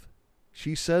truth.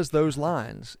 She says those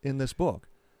lines in this book.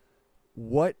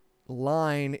 What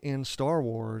line in Star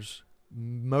Wars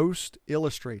most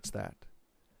illustrates that?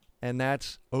 And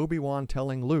that's Obi-Wan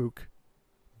telling Luke,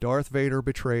 Darth Vader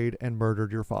betrayed and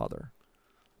murdered your father.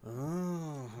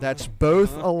 Oh. That's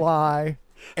both a lie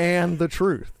and the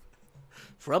truth.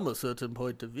 From a certain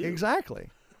point of view. Exactly.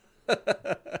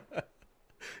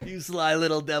 You sly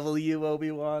little devil, you,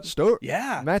 Obi-Wan.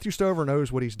 Yeah. Matthew Stover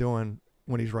knows what he's doing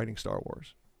when he's writing Star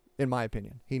Wars. In my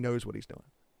opinion, he knows what he's doing.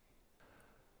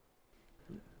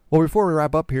 Well, before we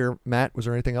wrap up here, Matt, was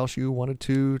there anything else you wanted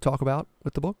to talk about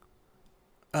with the book?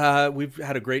 We've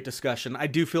had a great discussion. I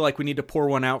do feel like we need to pour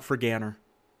one out for Ganner.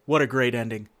 What a great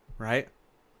ending, right?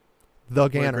 The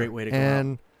Ganner. What a great way to go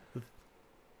and out.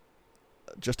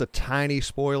 Just a tiny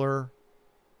spoiler,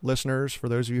 listeners, for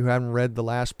those of you who haven't read the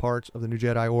last parts of the New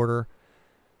Jedi Order.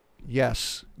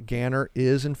 Yes, Ganner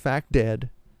is in fact dead.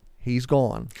 He's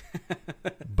gone.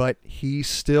 But he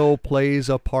still plays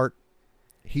a part.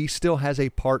 He still has a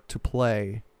part to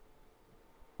play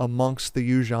amongst the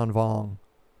Yuuzhan Vong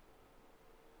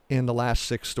in the last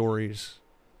 6 stories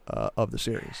of the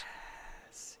series.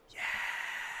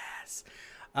 Yes.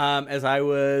 As I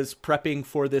was prepping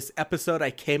for this episode,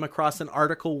 I came across an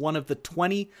article, one of the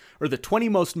 20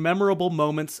 most memorable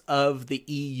moments of the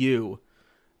EU.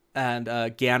 And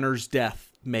Ganner's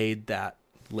death made that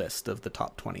list of the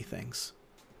top 20 things.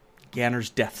 Ganner's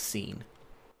death scene.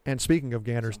 And speaking of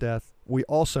Ganner's death, we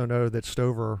also know that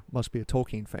Stover must be a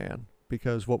Tolkien fan,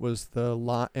 because what was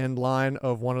the end line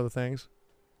of one of the things?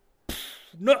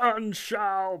 None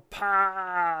shall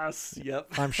pass.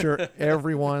 Yep. I'm sure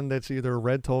everyone that's either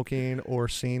read Tolkien or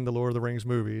seen the Lord of the Rings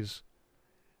movies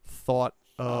thought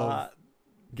of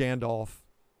Gandalf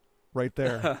right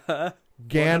there.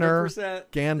 Ganner, 100%.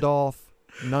 Gandalf,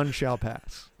 none shall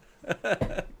pass.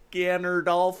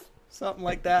 Gannerdolf, something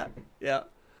like that. Yeah.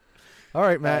 All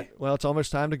right, Matt. Well, it's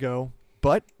almost time to go.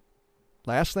 But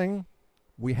last thing,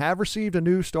 we have received a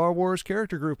new Star Wars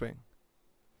character grouping.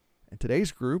 And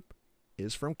today's group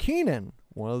is from Keenan,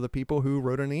 one of the people who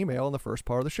wrote an email in the first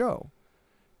part of the show.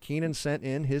 Keenan sent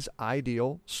in his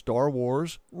ideal Star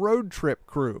Wars road trip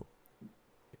crew.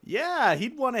 Yeah,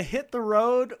 he'd want to hit the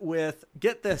road with,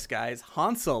 get this, guys,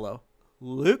 Han Solo,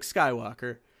 Luke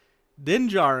Skywalker, Din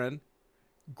Djarin,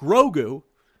 Grogu,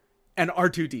 and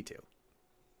R2-D2.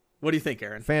 What do you think,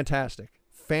 Aaron?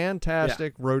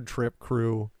 Fantastic road trip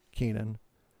crew, Keenan.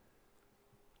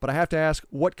 But I have to ask,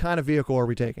 what kind of vehicle are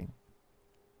we taking?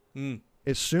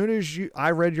 As soon as I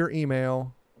read your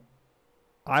email,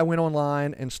 I went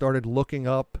online and started looking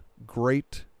up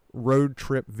great road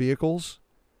trip vehicles.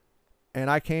 and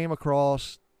I came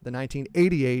across the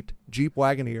 1988 Jeep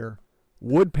Wagoneer,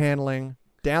 wood paneling,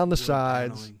 down the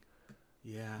sides. Paneling.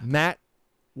 Yeah. Matt,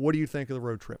 what do you think of the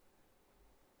road trip?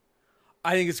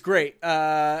 I think it's great.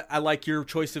 I like your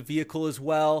choice of vehicle as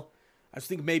well. I was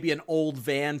thinking maybe an old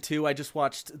van too. I just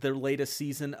watched the latest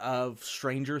season of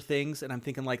Stranger Things, and I'm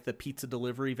thinking like the pizza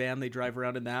delivery van they drive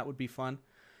around in that would be fun.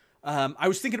 I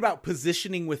was thinking about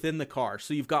positioning within the car.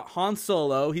 So you've got Han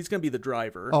Solo. He's going to be the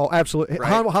driver. Oh, absolutely. Right?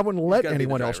 Han wouldn't let He's gotta be the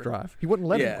anyone else driver. drive. He wouldn't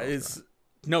let anyone else it's drive.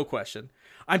 no question.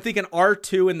 I'm thinking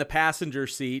R2 in the passenger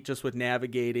seat, just with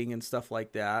navigating and stuff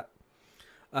like that.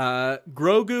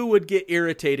 Grogu would get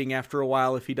irritating after a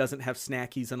while if he doesn't have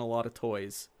snackies and a lot of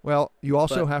toys. Well, you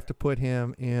also have to put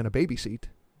him in a baby seat.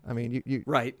 I mean, you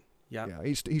Right. Yeah. Yeah,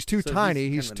 he's too So tiny.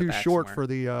 he's He's kind of in too the back short somewhere. for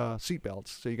the seat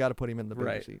belts. So you got to put him in the baby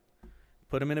Right. seat.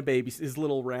 Put him in a his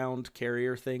little round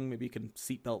carrier thing. Maybe you can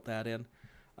seatbelt that in.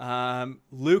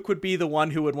 Luke would be the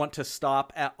one who would want to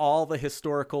stop at all the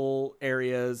historical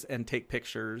areas and take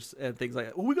pictures and things like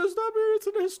that. Oh, we gotta stop here. It's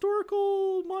a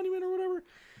historical monument or whatever.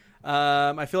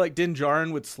 I feel like Din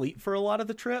Djarin would sleep for a lot of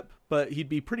the trip, but he'd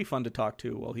be pretty fun to talk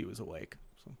to while he was awake.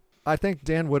 So. I think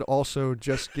Dan would also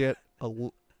just get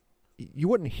you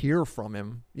wouldn't hear from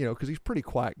him, because he's a pretty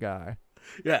quiet guy.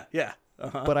 Yeah.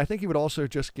 Uh-huh. But I think he would also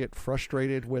just get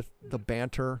frustrated with the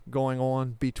banter going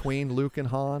on between Luke and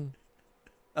Han.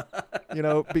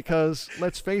 Because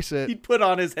let's face it, He'd put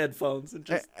on his headphones and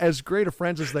just... as great of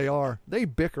friends as they are, they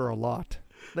bicker a lot.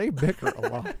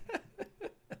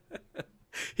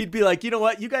 He'd be like, you know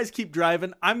what? You guys keep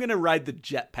driving. I'm going to ride the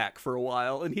jetpack for a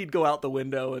while. And he'd go out the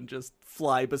window and just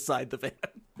fly beside the van.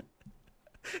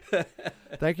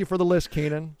 Thank you for the list,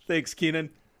 Keenan. Thanks, Keenan.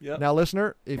 Yep. Now,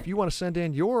 listener, if you want to send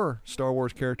in your Star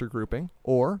Wars character grouping,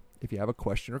 or if you have a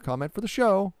question or comment for the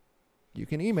show, you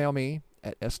can email me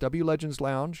at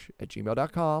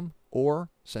swlegendslounge@gmail.com or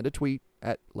send a tweet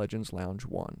at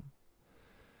legendslounge1.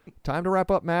 Time to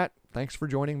wrap up, Matt. Thanks for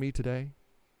joining me today.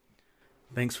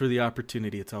 Thanks for the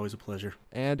opportunity. It's always a pleasure.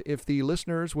 And if the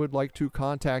listeners would like to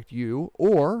contact you,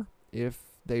 or if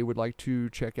they would like to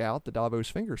check out the Davos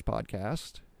Fingers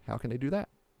podcast, how can they do that?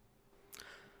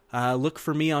 Look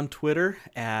for me on Twitter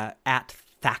at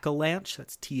Thackalanch.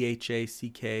 That's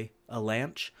THACK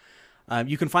Alanch.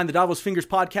 You can find the Davos Fingers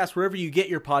podcast wherever you get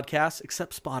your podcasts,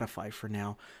 except Spotify for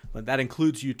now. But that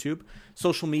includes YouTube.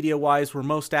 Social media-wise, we're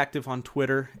most active on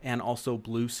Twitter and also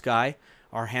Blue Sky.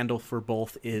 Our handle for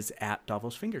both is at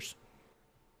Davos Fingers.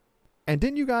 And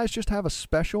didn't you guys just have a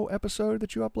special episode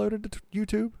that you uploaded to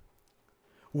YouTube?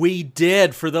 We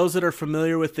did. For those that are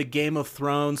familiar with the Game of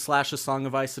Thrones / A Song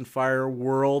of Ice and Fire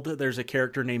world, there's a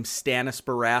character named Stannis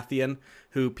Baratheon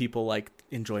who people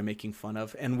enjoy making fun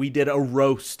of. And we did a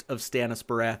roast of Stannis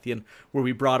Baratheon where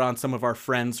we brought on some of our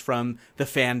friends from the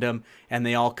fandom and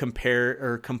they all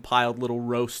compiled little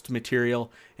roast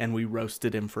material, and we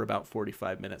roasted him for about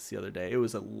 45 minutes the other day. It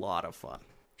was a lot of fun.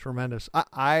 Tremendous.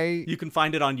 You can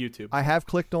find it on YouTube. I have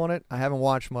clicked on it. I haven't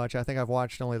watched much. I think I've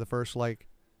watched only the first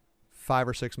 5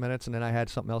 or 6 minutes, and then I had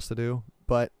something else to do.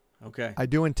 But Okay. I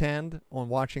do intend on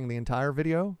watching the entire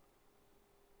video.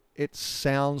 It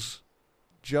sounds,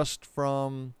 just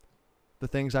from the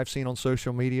things I've seen on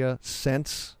social media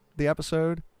since the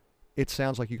episode, it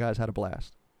sounds like you guys had a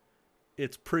blast.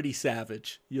 It's pretty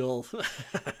savage. You'll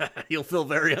feel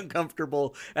very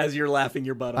uncomfortable as you're laughing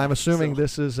your butt off. I'm assuming So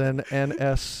this is an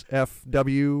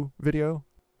NSFW video.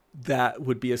 that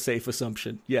would be a safe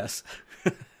assumption. Yes.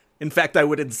 In fact, I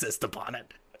would insist upon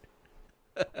it.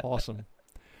 Awesome.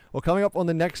 Well, coming up on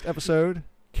the next episode,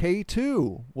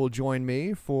 K2 will join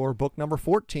me for book number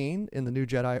 14 in the New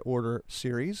Jedi Order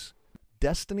series,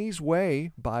 Destiny's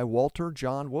Way by Walter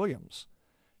John Williams.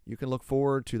 You can look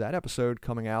forward to that episode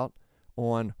coming out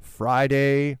on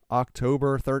Friday,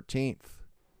 October 13th,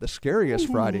 the scariest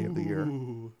Friday of the year.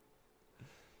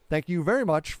 Thank you very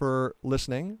much for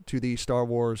listening to the Star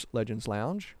Wars Legends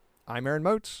Lounge. I'm Aaron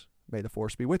Moats. May the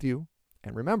Force be with you.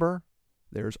 And remember,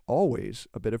 there's always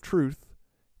a bit of truth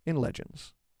in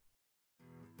Legends.